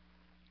Nazareth.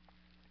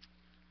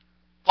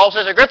 Paul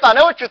says, Agrippa, I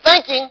know what you're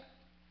thinking.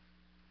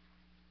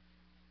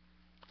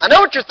 I know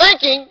what you're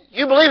thinking.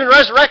 You believe in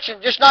resurrection,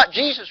 just not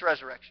Jesus'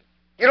 resurrection.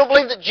 You don't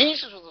believe that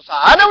Jesus was the Messiah.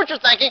 I know what you're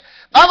thinking.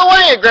 By the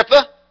way,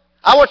 Agrippa,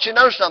 I want you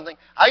to know something.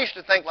 I used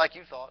to think like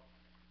you thought.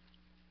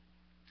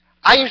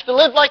 I used to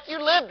live like you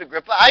lived,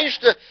 Agrippa. I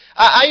used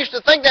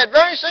to think that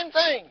very same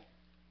thing.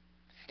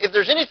 If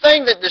there's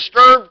anything that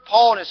disturbed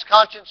Paul in his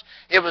conscience,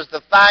 it was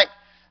the fact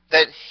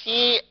that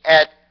he,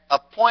 at a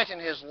point in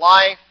his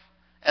life,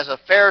 as a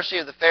Pharisee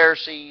of the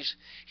Pharisees,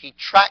 he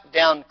tracked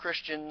down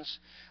Christians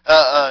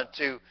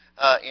to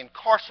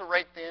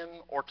incarcerate them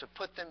or to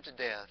put them to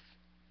death.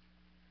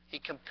 He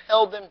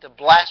compelled them to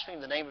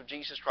blaspheme the name of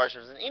Jesus Christ.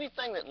 If there was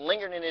anything that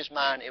lingered in his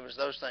mind, it was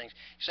those things.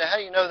 You say, how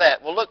do you know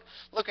that? Well,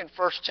 look in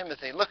 1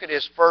 Timothy. Look at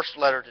his first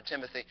letter to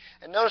Timothy.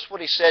 And notice what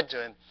he said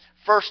to him.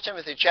 1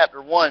 Timothy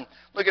chapter 1.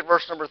 Look at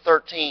verse number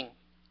 13.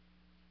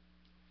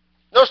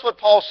 Notice what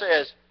Paul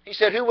says. He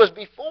said, who was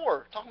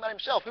before, talking about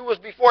himself, who was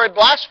before a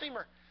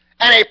blasphemer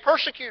and a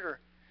persecutor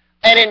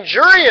and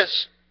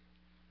injurious.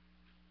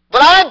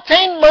 But I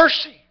obtained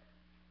mercy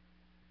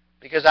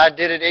because I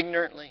did it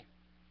ignorantly,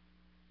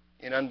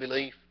 in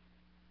unbelief.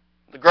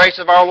 The grace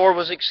of our Lord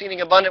was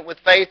exceeding abundant with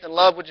faith and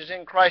love which is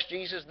in Christ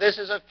Jesus. This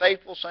is a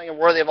faithful saying and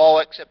worthy of all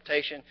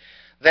acceptation,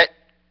 that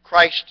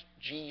Christ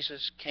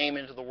Jesus came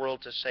into the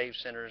world to save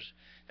sinners.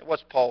 And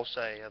what's Paul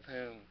say? Of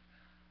whom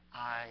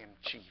I am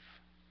chief.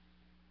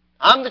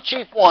 I'm the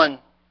chief one.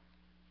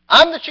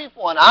 I'm the chief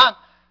one.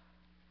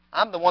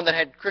 I'm the one that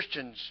had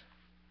Christians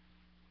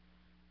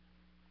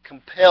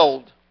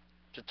compelled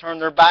to turn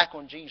their back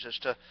on Jesus,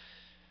 to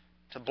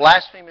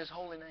blaspheme His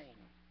holy name.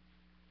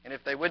 And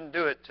if they wouldn't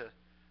do it, to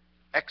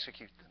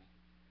execute them.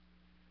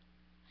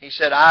 He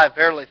said, I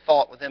verily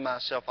thought within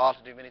myself I ought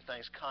to do many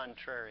things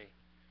contrary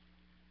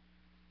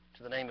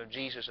to the name of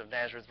Jesus of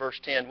Nazareth. Verse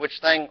 10, which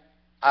thing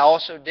I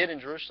also did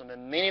in Jerusalem,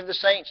 and many of the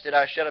saints did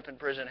I shut up in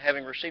prison,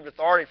 having received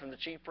authority from the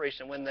chief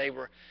priests, and when they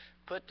were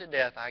put to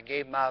death, I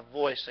gave my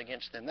voice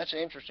against them. That's an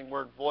interesting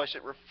word, voice.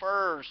 It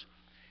refers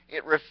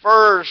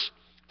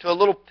to a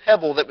little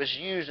pebble that was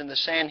used in the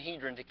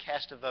Sanhedrin to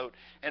cast a vote.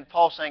 And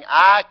Paul's saying,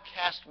 I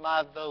cast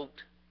my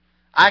vote.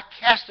 I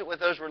cast it with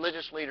those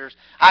religious leaders.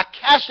 I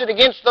cast it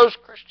against those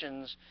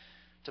Christians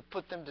to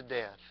put them to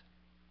death.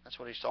 That's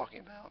what he's talking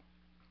about.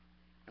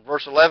 In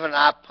verse 11,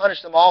 I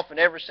punished them off in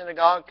every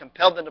synagogue,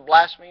 compelled them to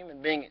blaspheme,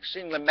 and being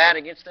exceedingly mad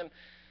against them,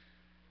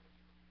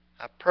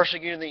 I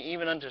persecuted them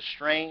even unto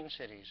strange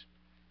cities.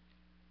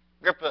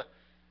 Agrippa,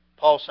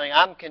 Paul's saying,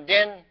 I'm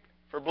condemned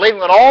for believing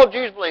what all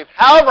Jews believe.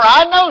 However,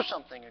 I know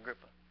something,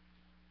 Agrippa.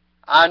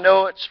 I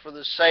know it's for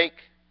the sake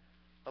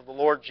of the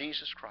Lord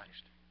Jesus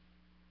Christ.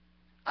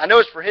 I know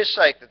it's for His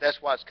sake that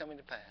that's why it's coming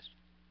to pass.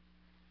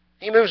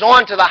 He moves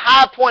on to the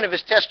high point of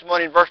his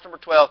testimony in verse number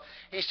 12.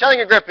 He's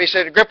telling Agrippa, he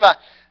said, Agrippa,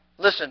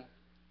 listen,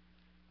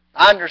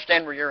 I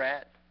understand where you're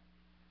at.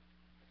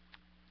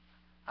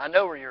 I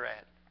know where you're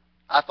at.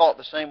 I thought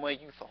the same way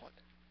you thought.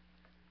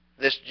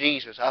 This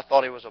Jesus, I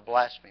thought He was a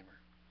blasphemer.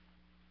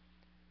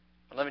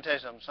 But let me tell you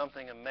something.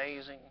 Something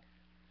amazing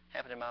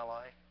happened in my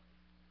life.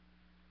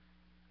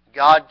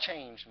 God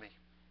changed me.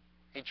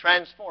 He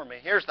transformed me.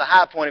 Here's the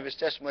high point of his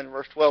testimony in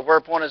verse 12.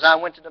 Whereupon as I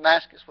went to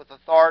Damascus with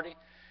authority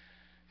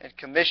and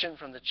commission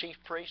from the chief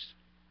priest.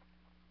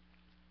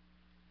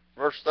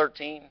 Verse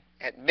 13.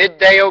 At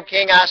midday, O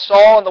king, I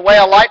saw on the way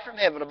a light from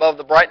heaven above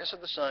the brightness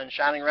of the sun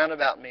shining round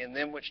about me and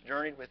them which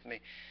journeyed with me.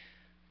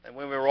 And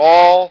when we were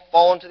all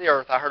fallen to the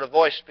earth, I heard a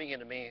voice speaking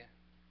to me,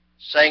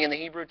 saying in the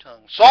Hebrew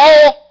tongue,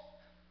 Saul,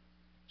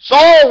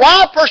 Saul,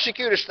 why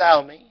persecutest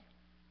thou me?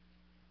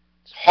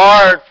 It's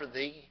hard for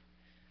thee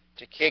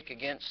to kick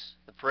against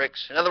the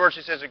pricks. In other words,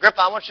 he says, Agrippa,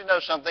 I want you to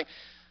know something.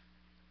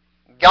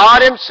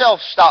 God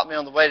Himself stopped me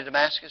on the way to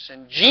Damascus,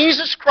 and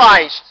Jesus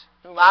Christ,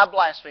 whom I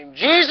blasphemed,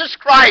 Jesus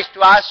Christ,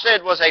 who I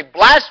said was a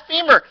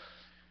blasphemer,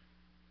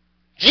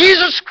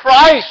 Jesus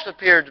Christ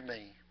appeared to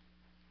me.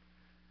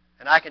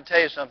 And I can tell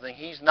you something,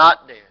 He's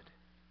not dead.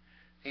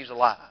 He's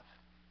alive.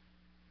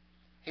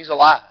 He's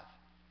alive.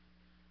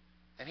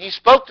 And He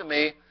spoke to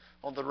me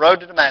on the road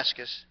to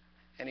Damascus,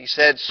 and He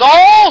said,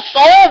 Saul,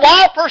 Saul,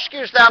 why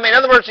persecutest thou me? In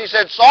other words, He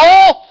said,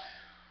 Saul,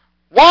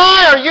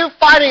 why are you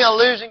fighting a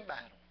losing battle?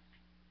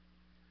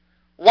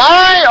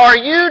 Why are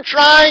you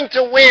trying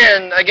to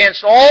win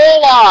against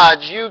all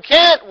odds? You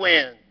can't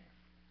win.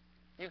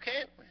 You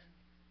can't win.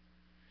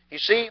 You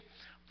see,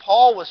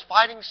 Paul was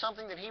fighting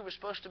something that he was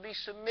supposed to be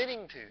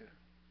submitting to.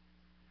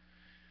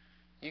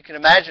 You can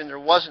imagine there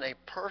wasn't a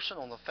person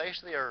on the face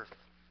of the earth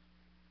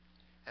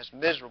as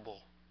miserable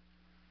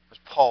as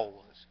Paul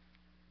was,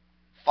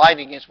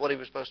 fighting against what he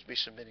was supposed to be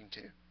submitting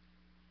to.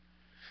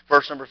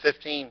 Verse number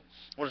 15,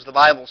 what does the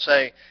Bible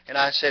say? And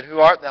I said, Who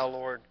art thou,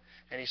 Lord?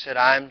 And He said,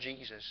 I am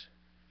Jesus,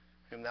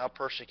 whom thou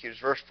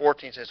persecutest. Verse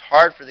 14 says,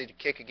 Hard for thee to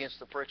kick against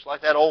the pricks,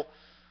 like that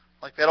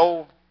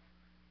old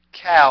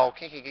cow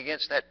kicking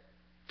against that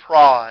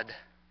prod.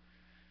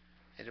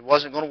 And it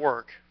wasn't going to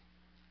work.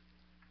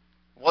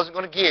 It wasn't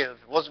going to give.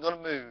 It wasn't going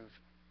to move.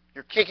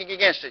 You're kicking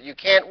against it. You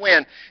can't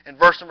win. In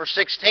verse number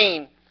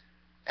 16,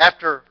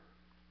 after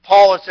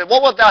Paul had said,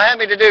 What wilt thou have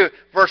me to do?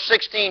 Verse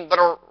 16, But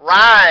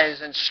arise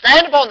and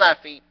stand upon thy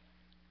feet,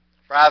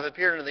 for I have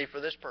appeared unto thee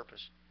for this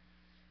purpose.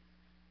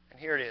 And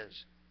here it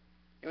is.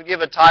 You would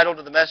give a title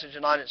to the message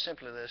tonight. It's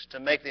simply this: to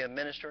make thee a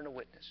minister and a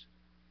witness.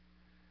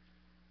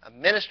 A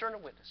minister and a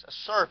witness. A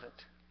servant.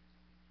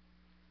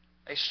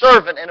 A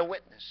servant and a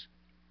witness.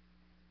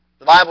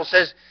 The Bible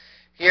says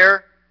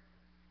here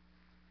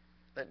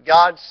that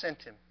God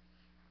sent him.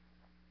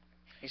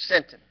 He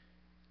sent him.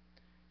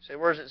 So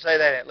where does it say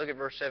that at? Look at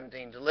verse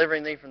 17.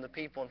 Delivering thee from the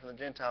people and from the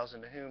Gentiles,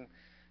 into whom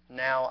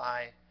now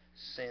I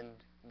send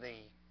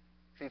thee.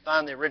 If you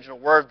find the original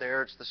word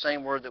there, it's the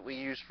same word that we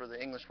use for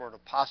the English word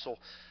apostle.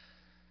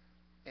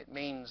 It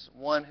means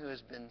one who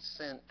has been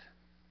sent.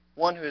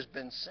 One who has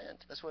been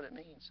sent. That's what it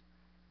means.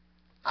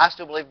 I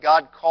still believe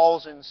God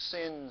calls and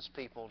sends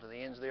people to the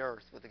ends of the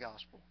earth with the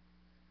gospel.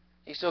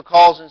 He still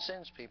calls and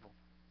sends people.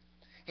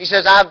 He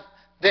says, I've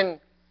been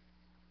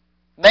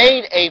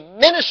made a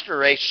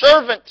minister, a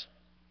servant.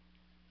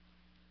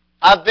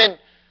 I've been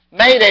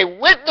made a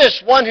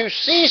witness, one who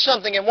sees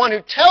something and one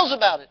who tells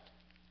about it.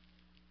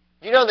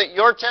 Do you know that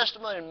your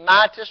testimony and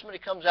my testimony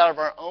comes out of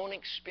our own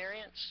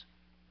experience?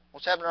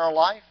 What's happened in our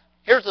life?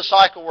 Here's the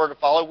cycle we're to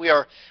follow. We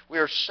are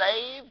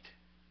saved,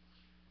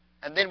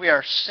 and then we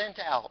are sent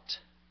out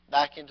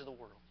back into the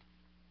world.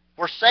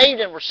 We're saved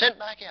and we're sent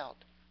back out.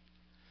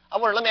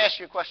 Let me ask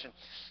you a question.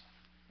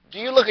 Do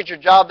you look at your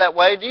job that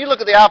way? Do you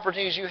look at the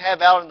opportunities you have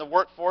out in the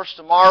workforce?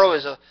 Tomorrow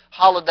is a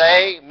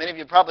holiday. Many of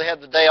you probably have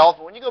the day off.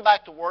 But when you go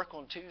back to work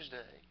on Tuesday,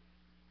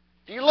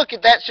 do you look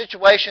at that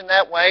situation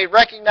that way?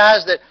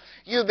 Recognize that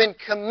you've been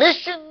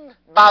commissioned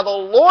by the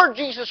Lord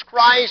Jesus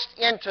Christ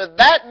into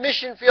that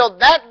mission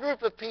field, that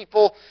group of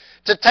people,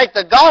 to take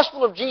the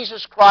gospel of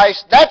Jesus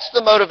Christ. That's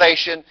the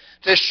motivation,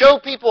 to show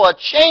people a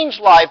changed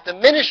life. The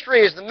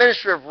ministry is the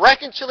ministry of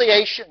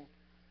reconciliation.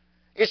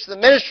 It's the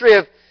ministry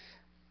of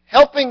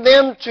helping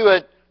them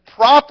to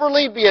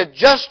properly be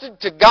adjusted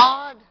to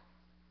God.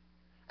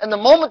 And the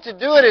moment to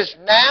do it is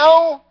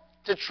now,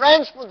 to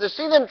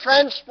see them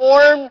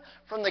transformed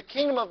from the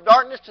kingdom of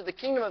darkness to the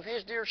kingdom of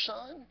His dear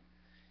Son.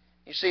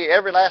 You see,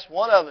 every last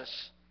one of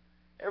us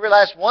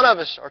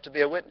are to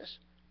be a witness.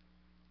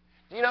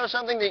 Do you know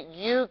something? That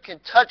you can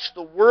touch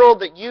the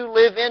world that you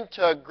live in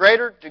to a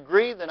greater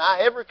degree than I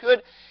ever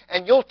could,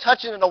 and you'll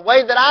touch it in a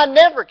way that I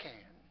never can.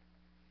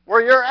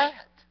 where you're at.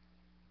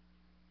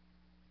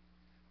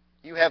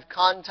 You have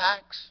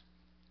contacts.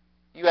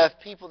 You have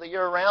people that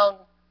you're around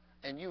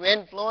and you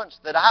influence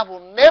that I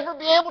will never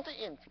be able to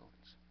influence.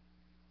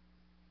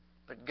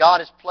 But God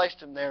has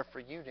placed them there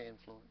for you to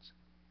influence.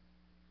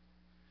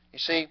 You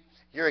see,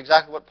 you're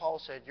exactly what Paul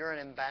said. You're an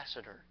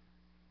ambassador.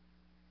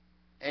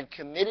 And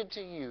committed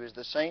to you is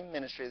the same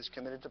ministry that's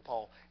committed to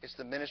Paul. It's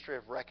the ministry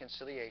of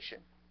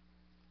reconciliation.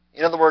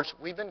 In other words,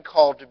 we've been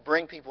called to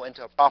bring people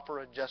into a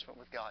proper adjustment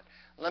with God.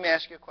 Let me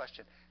ask you a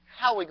question.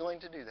 How are we going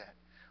to do that?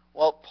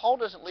 Well, Paul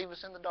doesn't leave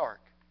us in the dark.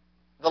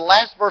 The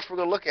last verse we're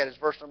going to look at is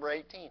verse number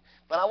 18.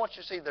 But I want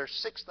you to see there's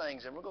 6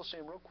 things, and we're going to see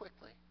them real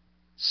quickly.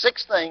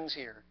 6 things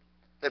here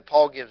that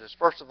Paul gives us.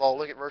 First of all,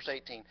 look at verse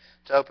 18,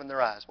 to open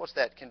their eyes. What's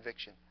that?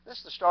 Conviction. This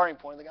is the starting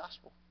point of the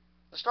gospel.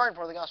 The starting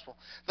point of the gospel.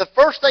 The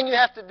first thing you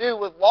have to do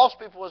with lost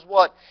people is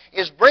what?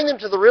 Is bring them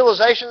to the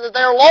realization that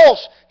they are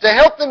lost. To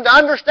help them to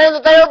understand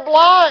that they are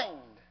blind.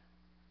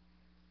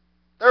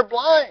 They're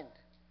blind.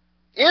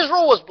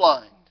 Israel was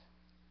blind.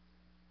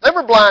 They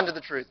were blind to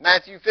the truth.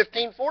 Matthew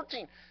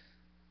 15:14.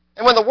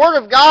 And when the Word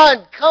of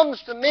God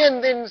comes to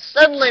men, then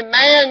suddenly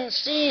man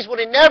sees what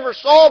he never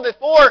saw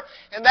before,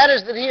 and that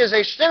is that he is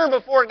a sinner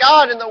before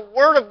God, and the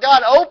Word of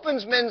God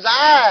opens men's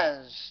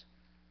eyes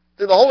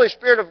through the Holy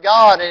Spirit of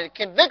God, and it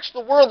convicts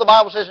the world, the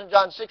Bible says in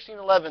John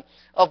 16:11,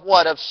 of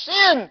what? Of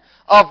sin,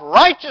 of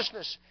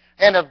righteousness,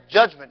 and of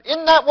judgment.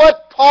 Isn't that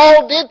what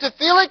Paul did to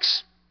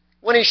Felix?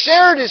 When he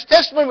shared his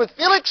testimony with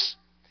Felix,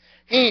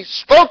 he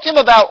spoke to him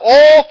about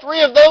all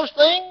 3 of those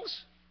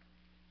things.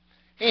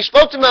 He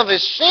spoke to him of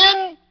his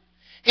sin.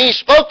 He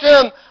spoke to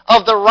him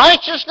of the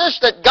righteousness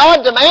that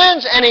God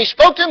demands, and he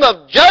spoke to him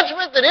of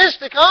judgment that is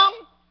to come.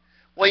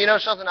 Well, you know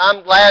something?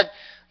 I'm glad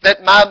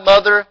that my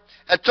mother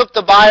took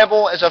the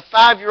Bible as a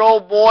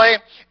 5-year-old boy,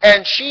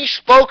 and she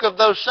spoke of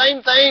those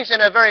same things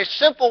in a very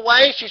simple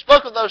way. She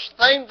spoke of those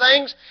same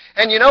things,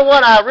 and you know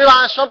what? I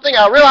realized something.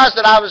 I realized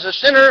that I was a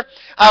sinner.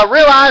 I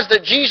realized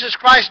that Jesus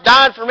Christ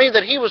died for me,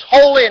 that He was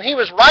holy and He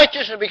was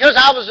righteous, and because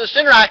I was a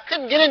sinner, I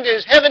couldn't get into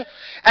His heaven,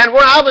 and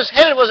where I was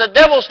headed was a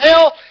devil's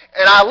hell.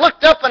 And I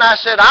looked up and I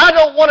said, I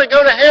don't want to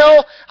go to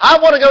hell. I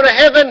want to go to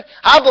heaven.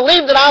 I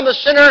believe that I'm a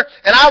sinner,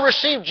 and I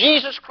received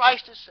Jesus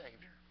Christ as Savior.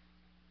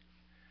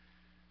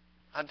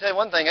 I'll tell you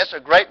one thing, that's a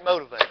great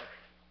motivator.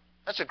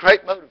 That's a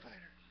great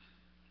motivator.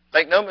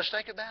 Make no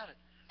mistake about it.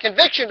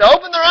 Conviction to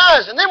open their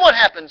eyes, and then what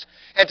happens?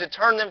 And to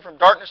turn them from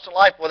darkness to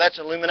light. Well, that's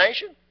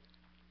illumination.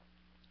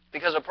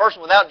 Because a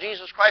person without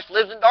Jesus Christ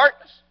lives in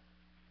darkness.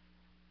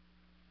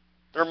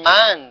 Their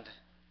mind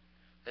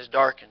is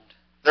darkened.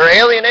 They're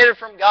alienated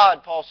from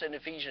God, Paul said in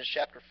Ephesians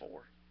chapter 4.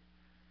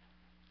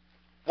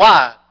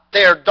 Why?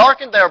 They are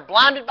darkened, they are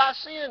blinded by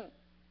sin.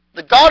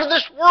 The God of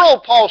this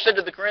world, Paul said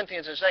to the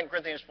Corinthians in 2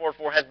 Corinthians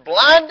 4:4, has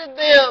blinded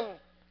them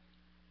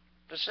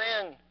to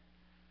sin.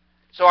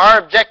 So our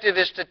objective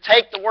is to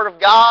take the Word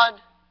of God,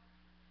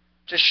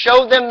 to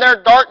show them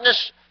their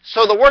darkness,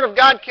 so the Word of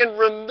God can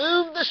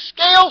remove the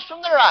scales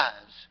from their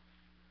eyes,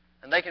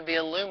 and they can be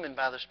illumined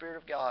by the Spirit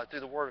of God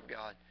through the Word of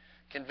God.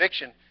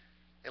 Conviction,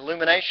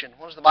 illumination.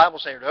 What does the Bible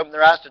say? To open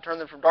their eyes, to turn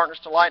them from darkness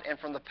to light, and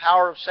from the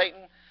power of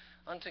Satan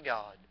unto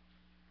God.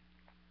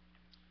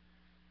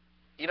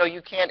 You know,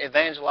 you can't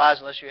evangelize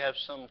unless you have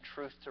some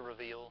truth to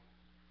reveal.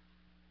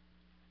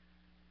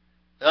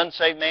 The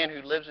unsaved man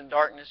who lives in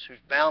darkness, who's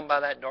bound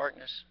by that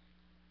darkness,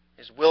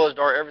 his will is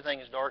dark,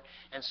 everything is dark.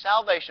 And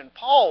salvation,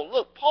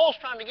 Paul's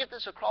trying to get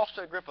this across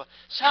to Agrippa.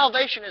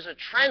 Salvation is a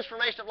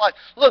transformation of life.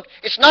 Look,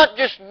 it's not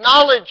just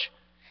knowledge.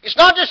 It's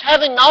not just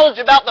having knowledge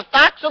about the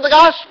facts of the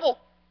gospel.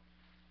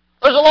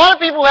 There's a lot of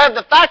people who have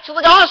the facts of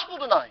the gospel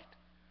tonight,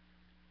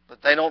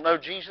 but they don't know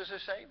Jesus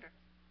as Savior.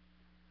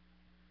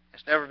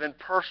 It's never been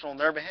personal on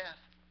their behalf.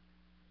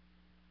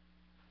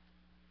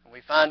 And we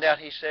find out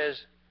he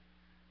says,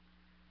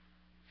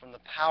 from the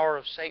power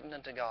of Satan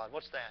unto God.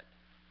 What's that?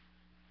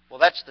 Well,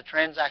 that's the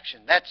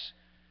transaction. That's,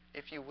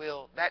 if you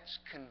will, that's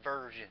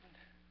conversion.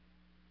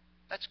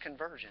 That's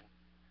conversion.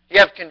 You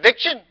have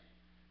conviction.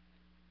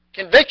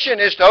 Conviction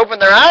is to open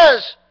their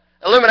eyes.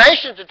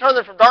 Illumination is to turn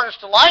them from darkness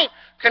to light.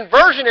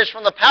 Conversion is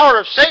from the power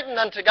of Satan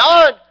unto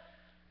God.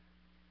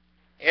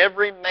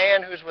 Every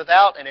man who's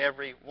without, and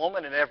every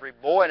woman, and every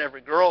boy, and every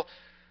girl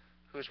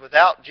who's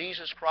without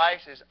Jesus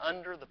Christ is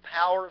under the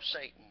power of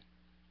Satan.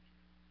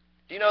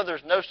 Do you know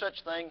there's no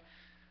such thing?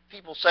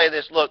 People say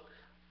this, look,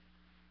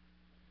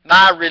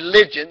 my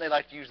religion, they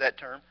like to use that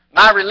term,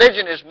 my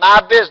religion is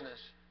my business.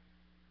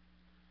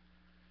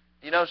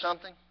 You know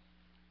something?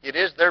 It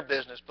is their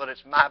business, but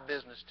it's my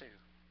business too.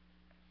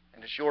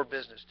 And it's your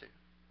business too.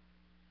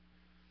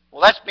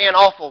 Well, that's being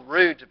awful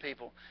rude to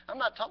people. I'm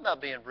not talking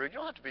about being rude. You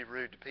don't have to be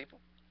rude to people.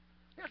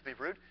 You don't have to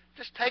be rude.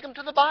 Just take them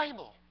to the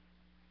Bible.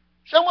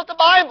 Show them what the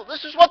Bible,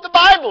 this is what the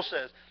Bible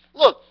says.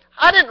 Look,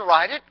 I didn't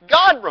write it.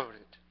 God wrote it.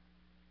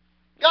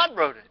 God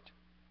wrote it.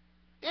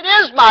 It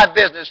is my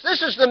business.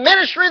 This is the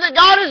ministry that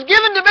God has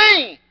given to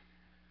me.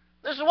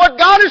 This is what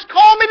God has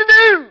called me to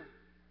do.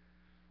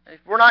 And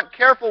if we're not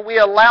careful, we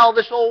allow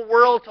this old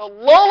world to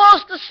lull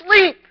us to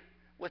sleep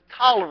with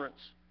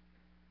tolerance,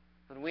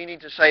 But we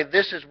need to say,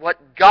 this is what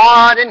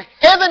God in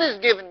heaven has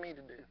given me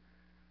to do.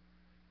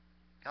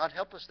 God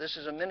help us, this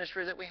is a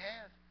ministry that we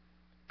have.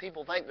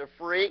 People think they're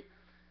free.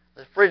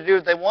 They're free to do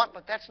what they want,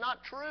 but that's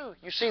not true.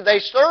 You see, they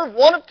serve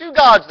one of two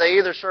gods. They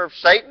either serve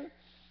Satan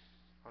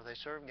or they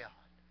serve God.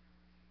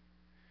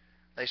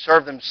 They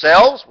serve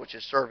themselves, which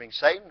is serving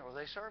Satan, or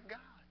they serve God.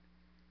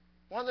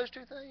 One of those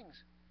two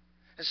things.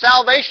 And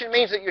salvation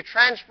means that you're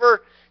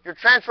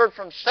transferred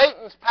from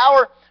Satan's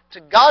power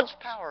to God's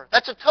power.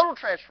 That's a total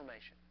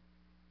transformation.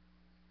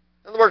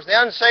 In other words,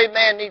 the unsaved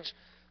man needs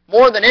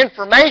more than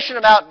information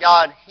about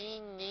God. He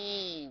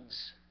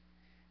needs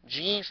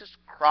Jesus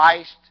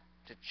Christ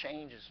to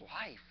change his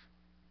life.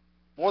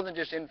 More than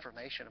just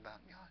information about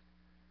God.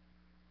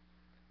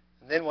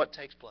 And then what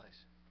takes place?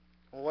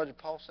 Well, what did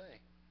Paul say?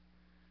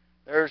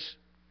 There's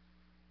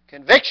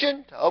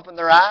conviction to open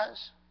their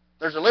eyes.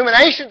 There's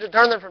illumination to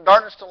turn them from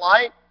darkness to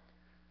light.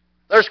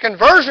 There's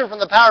conversion from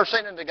the power of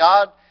Satan into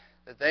God,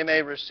 that they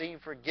may receive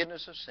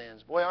forgiveness of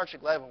sins. Boy, aren't you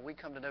glad when we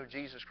come to know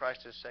Jesus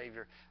Christ as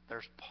Savior,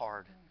 there's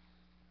pardon.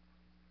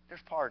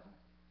 There's pardon.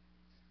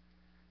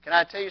 Can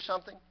I tell you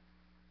something?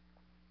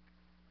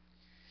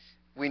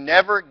 We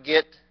never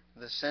get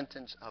the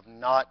sentence of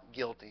not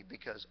guilty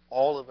because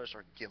all of us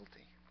are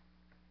guilty.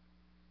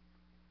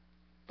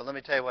 But let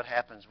me tell you what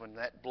happens when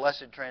that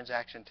blessed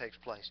transaction takes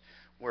place.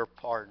 We're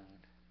pardoned.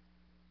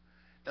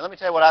 Now let me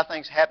tell you what I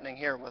think is happening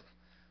here with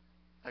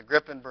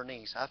Agrippa and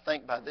Bernice. I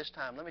think by this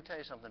time, let me tell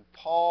you something,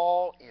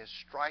 Paul is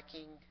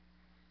striking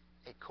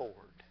a chord.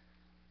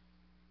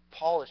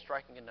 Paul is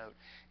striking a note.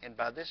 And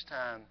by this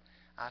time,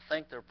 I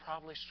think they're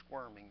probably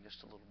squirming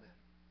just a little bit.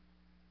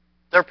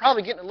 They're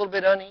probably getting a little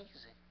bit uneasy.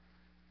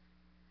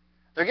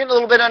 They're getting a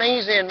little bit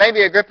uneasy, and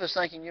maybe Agrippa's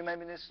thinking,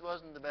 maybe this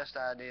wasn't the best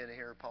idea to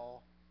hear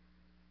Paul.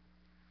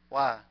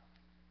 Why?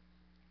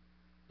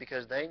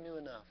 Because they knew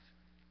enough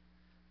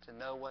to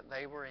know what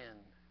they were in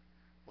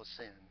was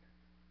sin.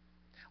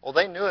 Well,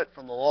 they knew it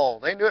from the law.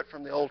 They knew it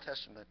from the Old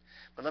Testament.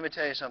 But let me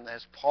tell you something.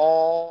 As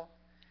Paul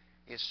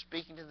is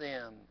speaking to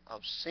them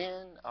of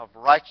sin, of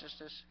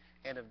righteousness,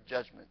 and of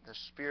judgment, the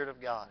Spirit of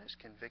God is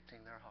convicting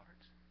their hearts.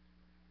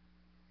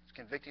 It's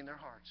convicting their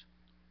hearts.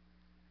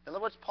 Now,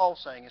 what's Paul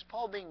saying? Is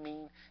Paul being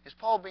mean? Is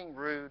Paul being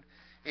rude?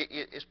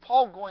 Is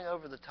Paul going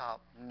over the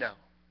top? No.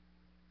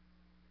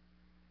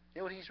 You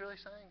know what he's really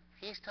saying?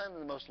 He's telling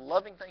them the most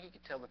loving thing he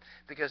could tell them,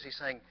 because he's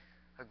saying,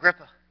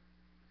 Agrippa,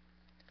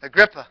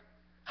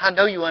 I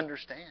know you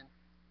understand.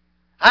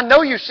 I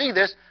know you see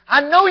this. I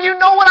know you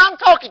know what I'm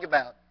talking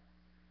about.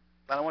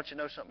 But I want you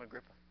to know something,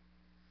 Agrippa.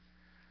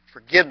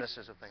 Forgiveness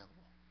is available.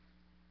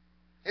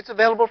 It's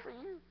available for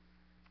you.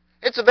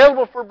 It's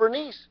available for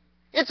Bernice.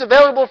 It's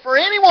available for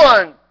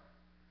anyone.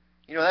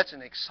 You know, that's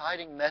an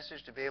exciting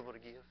message to be able to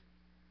give.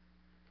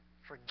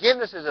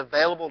 Forgiveness is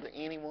available to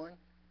anyone.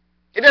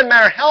 It doesn't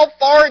matter how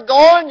far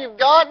gone you've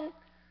gotten.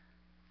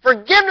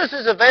 Forgiveness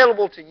is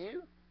available to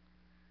you.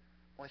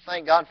 We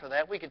thank God for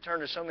that. We could turn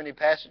to so many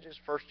passages,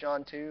 1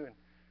 John 2 and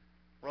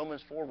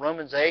Romans 4,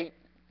 Romans 8.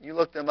 You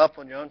look them up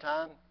on your own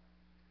time.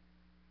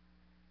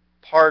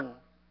 Pardon.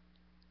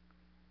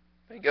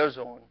 But he goes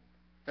on.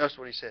 Notice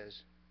what he says.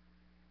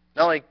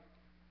 Not only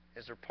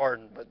is there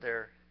pardon, but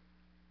there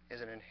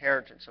is an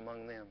inheritance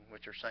among them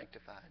which are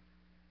sanctified.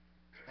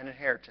 An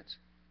inheritance.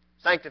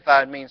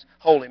 Sanctified means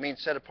holy,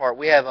 means set apart.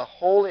 We have a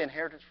holy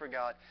inheritance for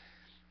God.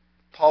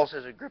 Paul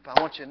says, Agrippa,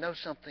 I want you to know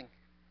something.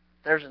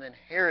 There's an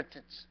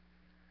inheritance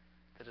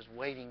that is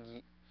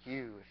waiting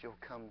you if you'll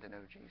come to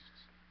know Jesus.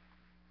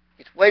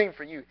 It's waiting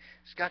for you.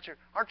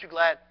 Aren't you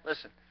glad?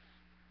 Listen,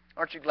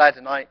 aren't you glad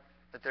tonight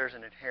that there's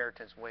an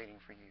inheritance waiting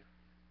for you?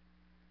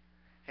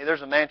 Hey,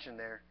 there's a mansion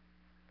there,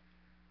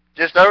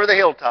 just over the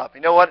hilltop.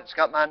 You know what? It's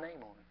got my name on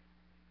it.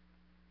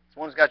 It's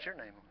one that's got your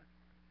name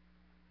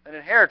on it. An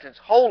inheritance,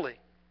 holy,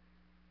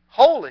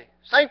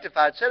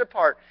 sanctified, set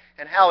apart.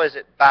 And how is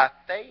it? By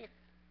faith.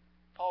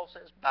 Paul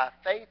says, by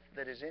faith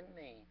that is in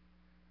me.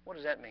 What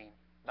does that mean?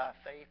 By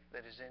faith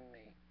that is in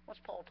me. What's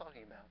Paul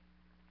talking about?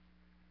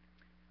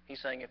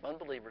 He's saying if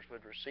unbelievers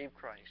would receive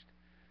Christ,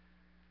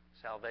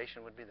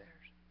 salvation would be theirs.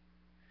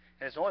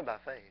 And it's only by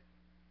faith.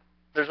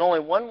 There's only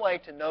one way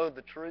to know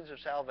the truths of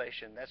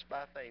salvation. That's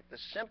by faith. The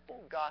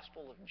simple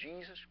gospel of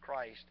Jesus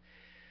Christ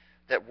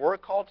that we're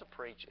called to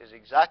preach is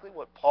exactly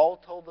what Paul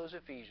told those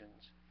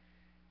Ephesians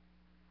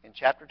in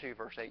chapter 2,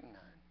 verse 8 and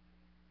 9.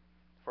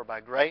 For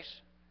by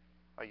grace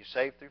are you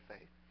saved through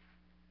faith,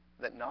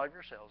 that not of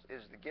yourselves,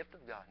 is the gift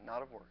of God,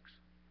 not of works,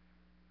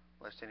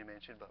 lest any man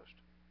should boast.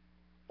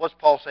 What's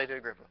Paul say to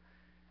Agrippa?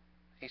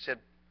 He said,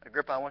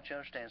 Agrippa, I want you to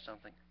understand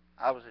something.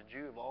 I was a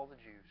Jew of all the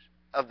Jews,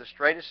 of the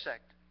straightest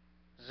sect,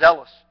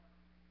 zealous,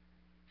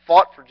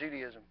 fought for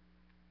Judaism,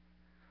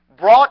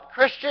 brought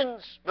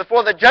Christians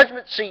before the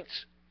judgment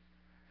seats,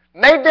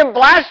 made them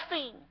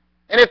blaspheme,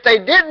 and if they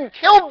didn't,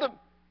 killed them.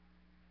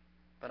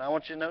 But I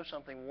want you to know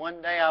something.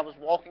 One day I was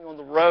walking on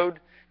the road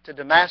to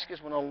Damascus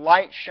when a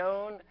light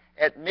shone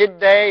at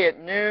midday, at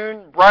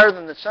noon, brighter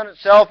than the sun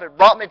itself. It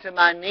brought me to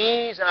my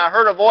knees, and I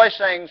heard a voice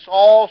saying,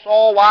 Saul,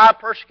 Saul, why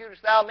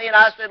persecutest thou me? And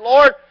I said,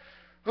 Lord,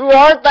 who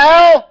art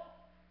thou?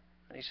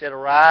 And he said,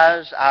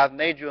 arise, I've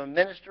made you a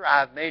minister,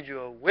 I've made you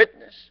a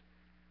witness.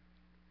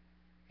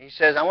 He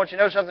says, I want you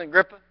to know something,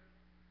 Agrippa.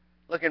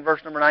 Look in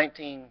verse number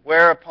 19.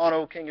 Whereupon,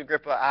 O King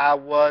Agrippa, I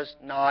was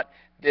not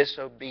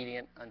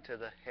disobedient unto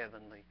the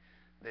heavenly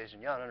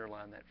vision. You ought to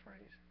underline that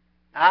phrase.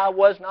 I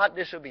was not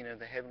disobedient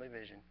to the heavenly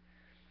vision.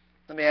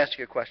 Let me ask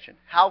you a question.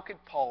 How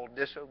could Paul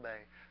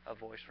disobey a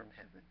voice from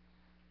heaven?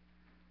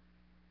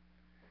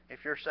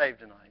 If you're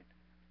saved tonight,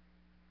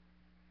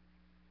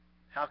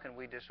 how can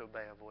we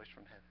disobey a voice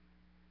from heaven?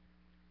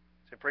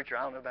 Say, preacher,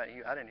 I don't know about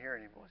you. I didn't hear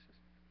any voices.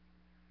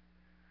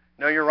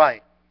 No, you're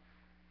right.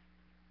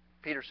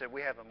 Peter said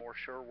we have a more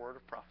sure word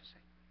of prophecy.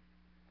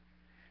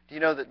 Do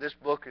you know that this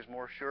book is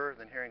more sure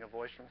than hearing a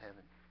voice from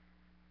heaven?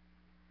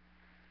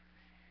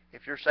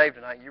 If you're saved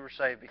tonight, you were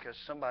saved because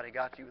somebody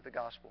got you with the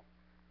gospel.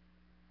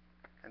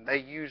 And they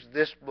used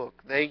this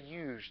book. They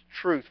used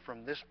truth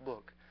from this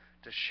book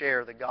to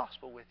share the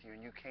gospel with you,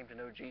 and you came to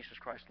know Jesus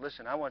Christ.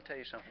 Listen, I want to tell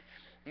you something.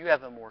 You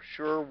have a more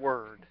sure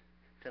word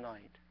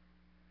tonight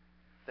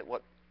that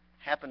what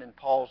happened in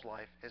Paul's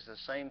life is the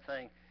same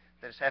thing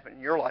that has happened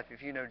in your life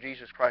if you know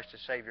Jesus Christ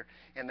as Savior.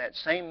 And that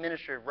same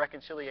ministry of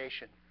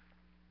reconciliation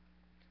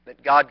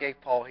that God gave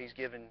Paul, He's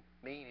given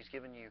me and He's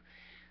given you.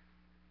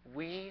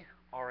 We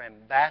are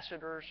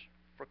ambassadors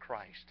for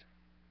Christ.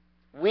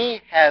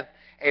 We have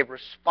a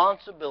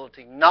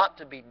responsibility not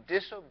to be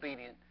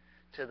disobedient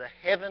to the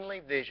heavenly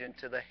vision,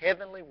 to the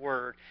heavenly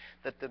word,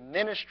 that the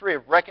ministry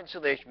of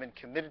reconciliation has been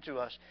committed to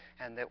us,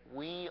 and that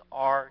we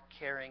are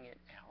carrying it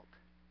out.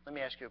 Let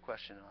me ask you a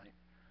question tonight.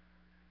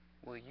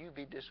 Will you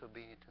be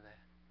disobedient to that?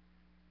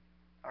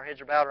 Our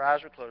heads are bowed, our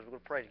eyes are closed. We're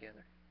going to pray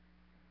together.